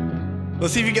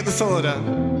 Let's see if you get the solo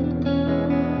down.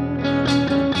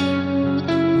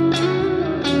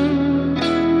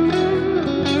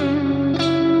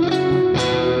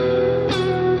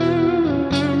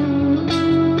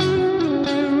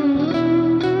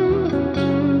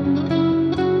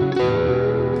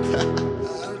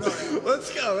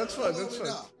 Let's go. That's fun. That's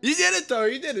fun. You did it, though.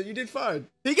 You did it. You did fine.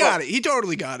 He got it. He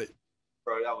totally got it.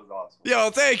 Bro, that was awesome.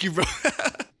 Yo, thank you, bro.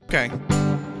 Okay.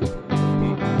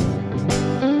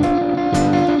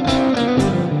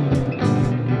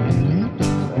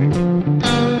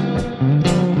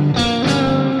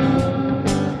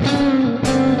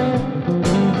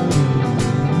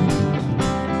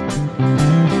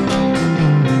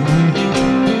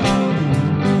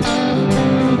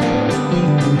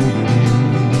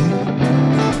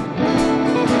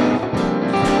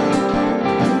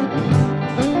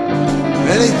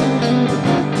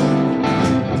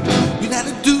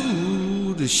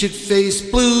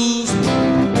 shit-faced blues.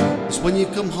 It's when you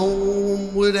come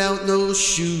home without no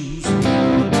shoes.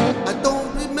 I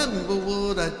don't remember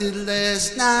what I did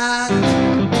last night,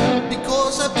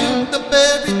 because I built up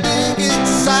everything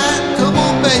inside. Come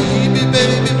on, baby,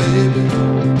 baby, baby,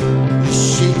 you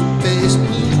shit-faced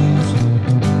blues.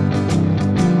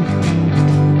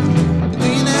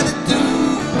 Green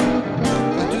attitude,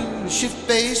 I do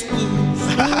shit-faced blues.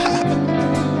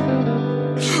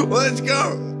 Let's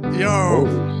go. Yo,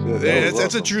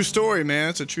 that's a true story, man.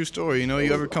 It's a true story. You know,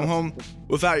 you ever come home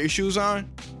without your shoes on?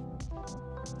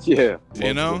 Yeah.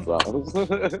 You know?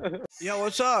 Yo,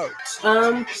 what's up?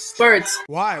 Birds.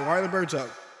 Why? Why are the birds up?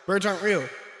 Birds aren't real.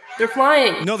 They're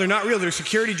flying. No, they're not real. They're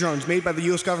security drones made by the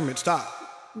U.S. government. Stop.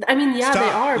 I mean, yeah, Stop. they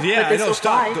are. Yeah, but they I know. still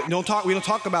Stop. fly. Don't talk. We don't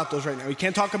talk about those right now. We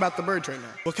can't talk about the birds right now.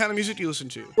 What kind of music do you listen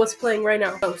to? What's playing right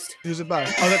now? Ghost. Who's it by? Oh,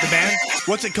 that the band?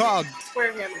 What's it called?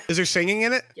 Square Hammer. Is there singing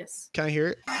in it? Yes. Can I hear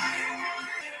it?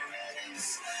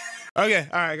 Okay.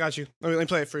 All right. I got you. Let me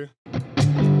play it for you.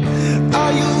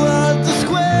 Are you at the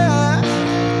square?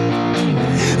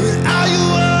 Are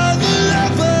you at the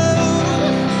level?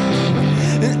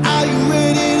 And are you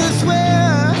ready to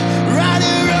swear? Right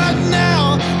here, right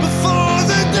now, before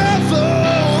the devil.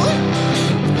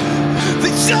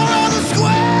 That you're on the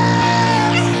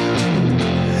square.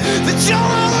 That you're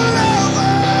on the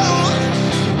level.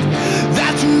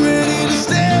 That you're ready to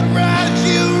stand right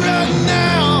here, right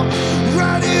now.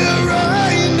 Right here,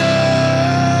 right now.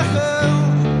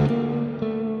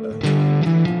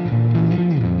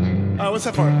 What's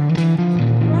that for?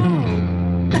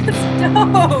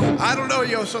 No. I don't know,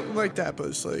 yo, something like that, but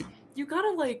it's like. You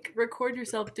gotta like record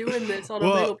yourself doing this on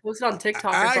Well, Omegle, post it on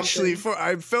TikTok or Actually, something.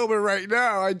 I'm filming right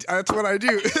now. That's what I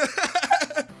do.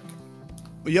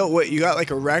 Yo, what? You got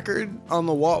like a record on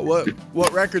the wall?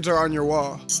 What records are on your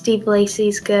wall? Steve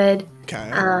Lacy's good.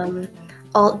 Okay.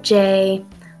 Alt J,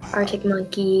 Arctic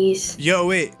Monkeys. Yo,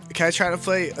 wait. Can I try to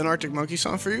play an Arctic Monkey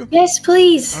song for you? Yes,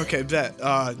 please. Okay, bet.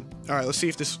 All right, let's see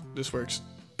if this works.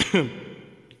 Ugh.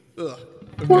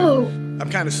 Okay. Whoa. I'm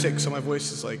kind of sick, so my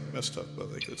voice is like messed up.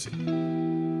 But like, let's see.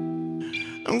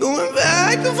 I'm going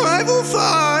back to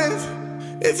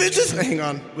 505. If it's just hang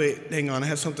on, wait, hang on. I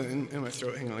have something in my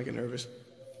throat. Hang on, I get nervous.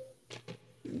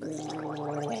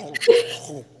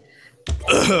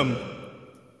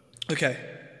 Okay,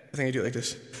 I think I do it like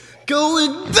this.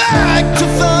 Going back to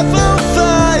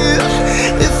 505.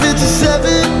 If it's a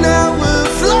 7-hour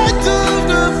flight of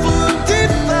the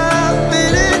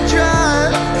 45-minute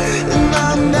drive, in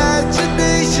my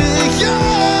imagination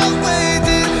you're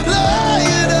waiting,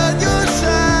 lying on your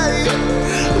side,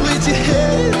 with your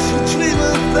hands between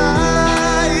my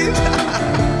thighs.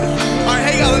 Alright,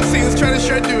 hang on, let's see, let's try to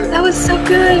shred to it. That was so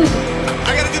good.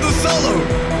 I gotta do the solo.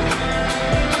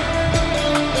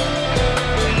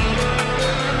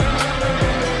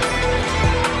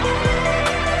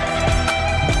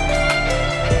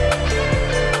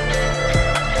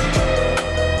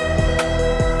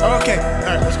 Okay,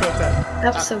 alright, let's go with that.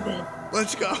 That was so good.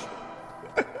 Let's go.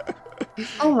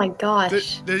 Oh my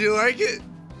gosh. Did you like it?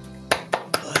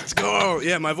 Let's go.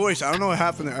 Yeah, my voice. I don't know what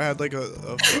happened there. I had like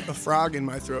a frog in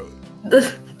my throat.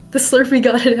 The Slurpee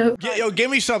got it out. Yeah, yo, give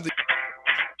me something.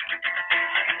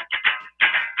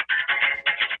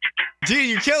 Dude,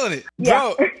 you're killing it.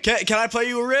 Yeah. Bro, can I play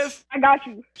you a riff? I got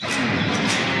you.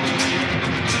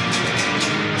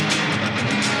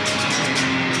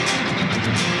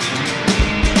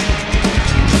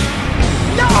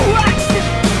 No way!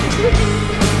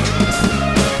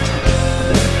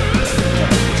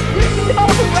 No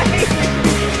way!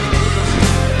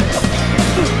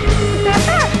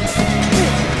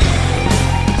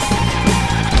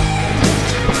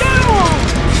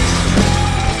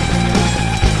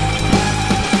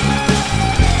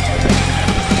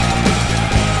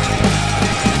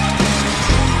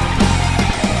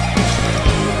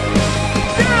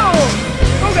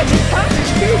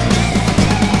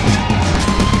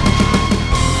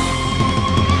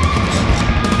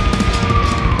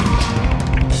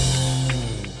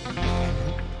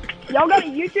 Y'all got a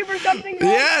YouTube or something? Bro?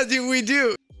 Yeah, dude, we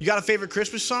do. You got a favorite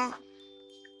Christmas song?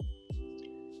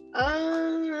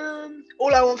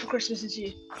 All I Want for Christmas Is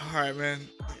You. All right, man.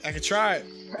 I can try it.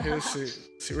 Here, let's see.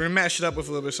 See, we're gonna mash it up with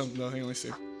a little bit of something though. Hang on, let's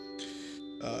see.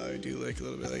 I do like a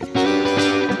little bit like.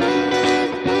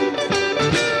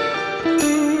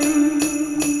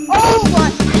 Oh my!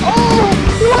 Oh!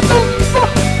 What the fuck?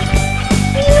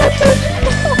 What the fuck?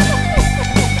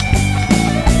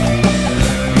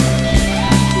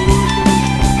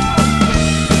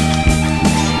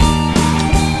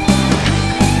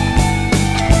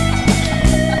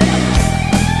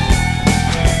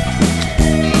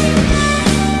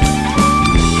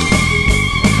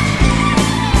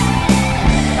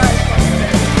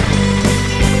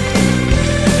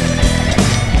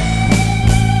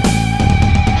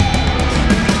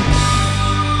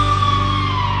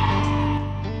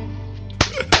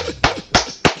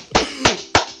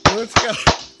 let's go.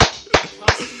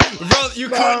 Bro, you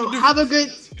couldn't. Have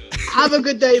a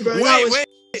good day, bro. That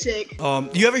was sick.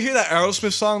 You ever hear that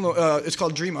Aerosmith song? It's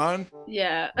called Dream On.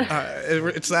 Yeah.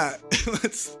 It's that.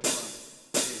 Let's.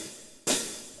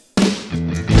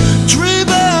 Dream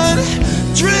on,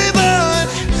 dream on,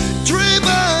 dream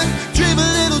on, dream a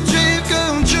little dream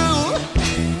come true.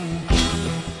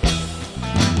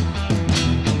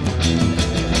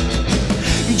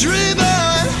 Dream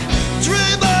on,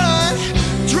 dream on,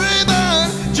 dream on,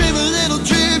 dream a little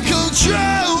dream come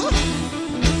true.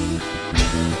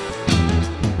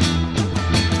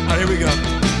 Alright, here we go.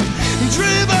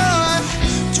 Dream on,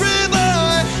 dream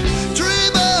on,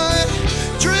 dream on,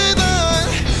 dream on,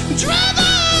 dream on.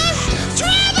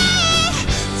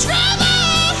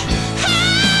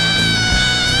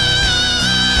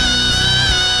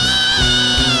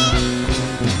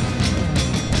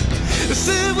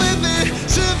 Sit with me,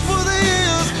 sit for the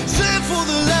years, sit for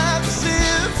the life,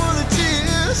 sit for the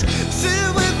tears.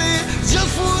 Sit with me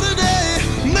just for today,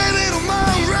 maybe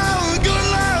tomorrow, good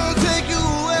Lord take you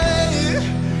away.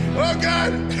 Oh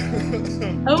God!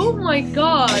 Oh my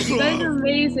God, you guys are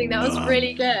amazing. That was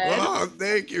really good. Oh,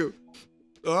 thank you.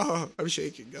 Oh, I'm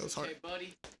shaking. That was hard. Hey,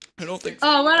 buddy. I don't think.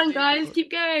 Oh, well done, guys.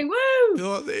 Keep going. Woo!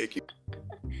 Oh, thank you.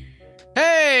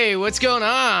 Hey, what's going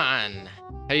on?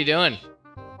 How you doing?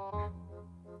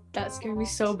 That scared me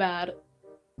so bad.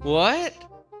 What?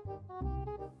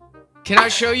 Can I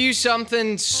show you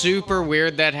something super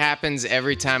weird that happens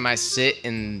every time I sit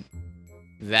in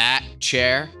that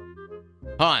chair?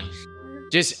 Hold on.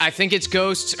 I think it's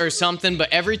ghosts or something, but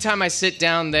every time I sit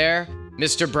down there,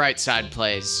 Mr. Brightside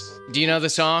plays. Do you know the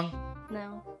song?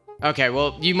 No. Okay,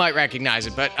 well, you might recognize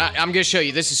it, but I'm gonna show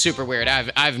you. This is super weird.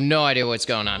 I have no idea what's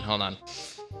going on. Hold on.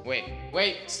 Wait,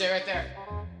 stay right there.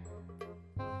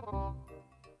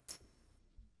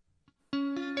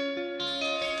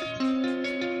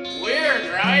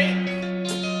 Weird, right?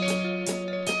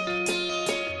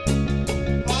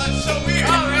 Oh, that's so weird.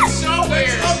 Oh, that's so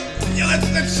weird.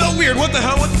 That's so weird. What the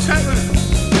hell? What's happening?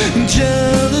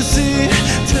 Jealousy,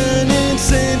 turning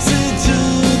senses to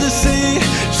the sea,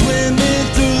 swimming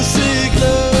through sick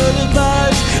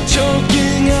lullabies,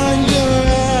 choking on your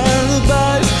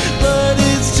alibis, but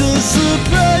it's just a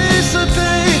price I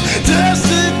pay.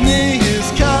 Destiny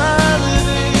is calling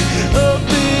me,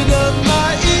 open up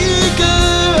my eager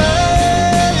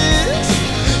eyes,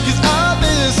 'cause I'm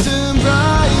missing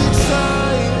bright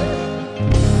side.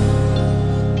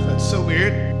 That's so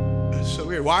weird. That's so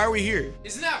weird. Why are we here?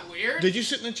 Isn't that weird? Did you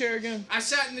sit in the chair again? I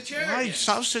sat in the chair. Why? again.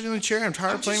 Stop sitting in the chair. I'm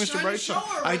tired of playing just Mr. trying to show Brightside.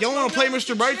 her I what's don't want to going play on with Mr.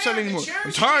 the chair. Brightside The anymore. chair's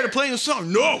I'm tired here. of playing the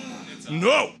song. No!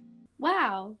 No!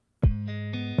 Wow.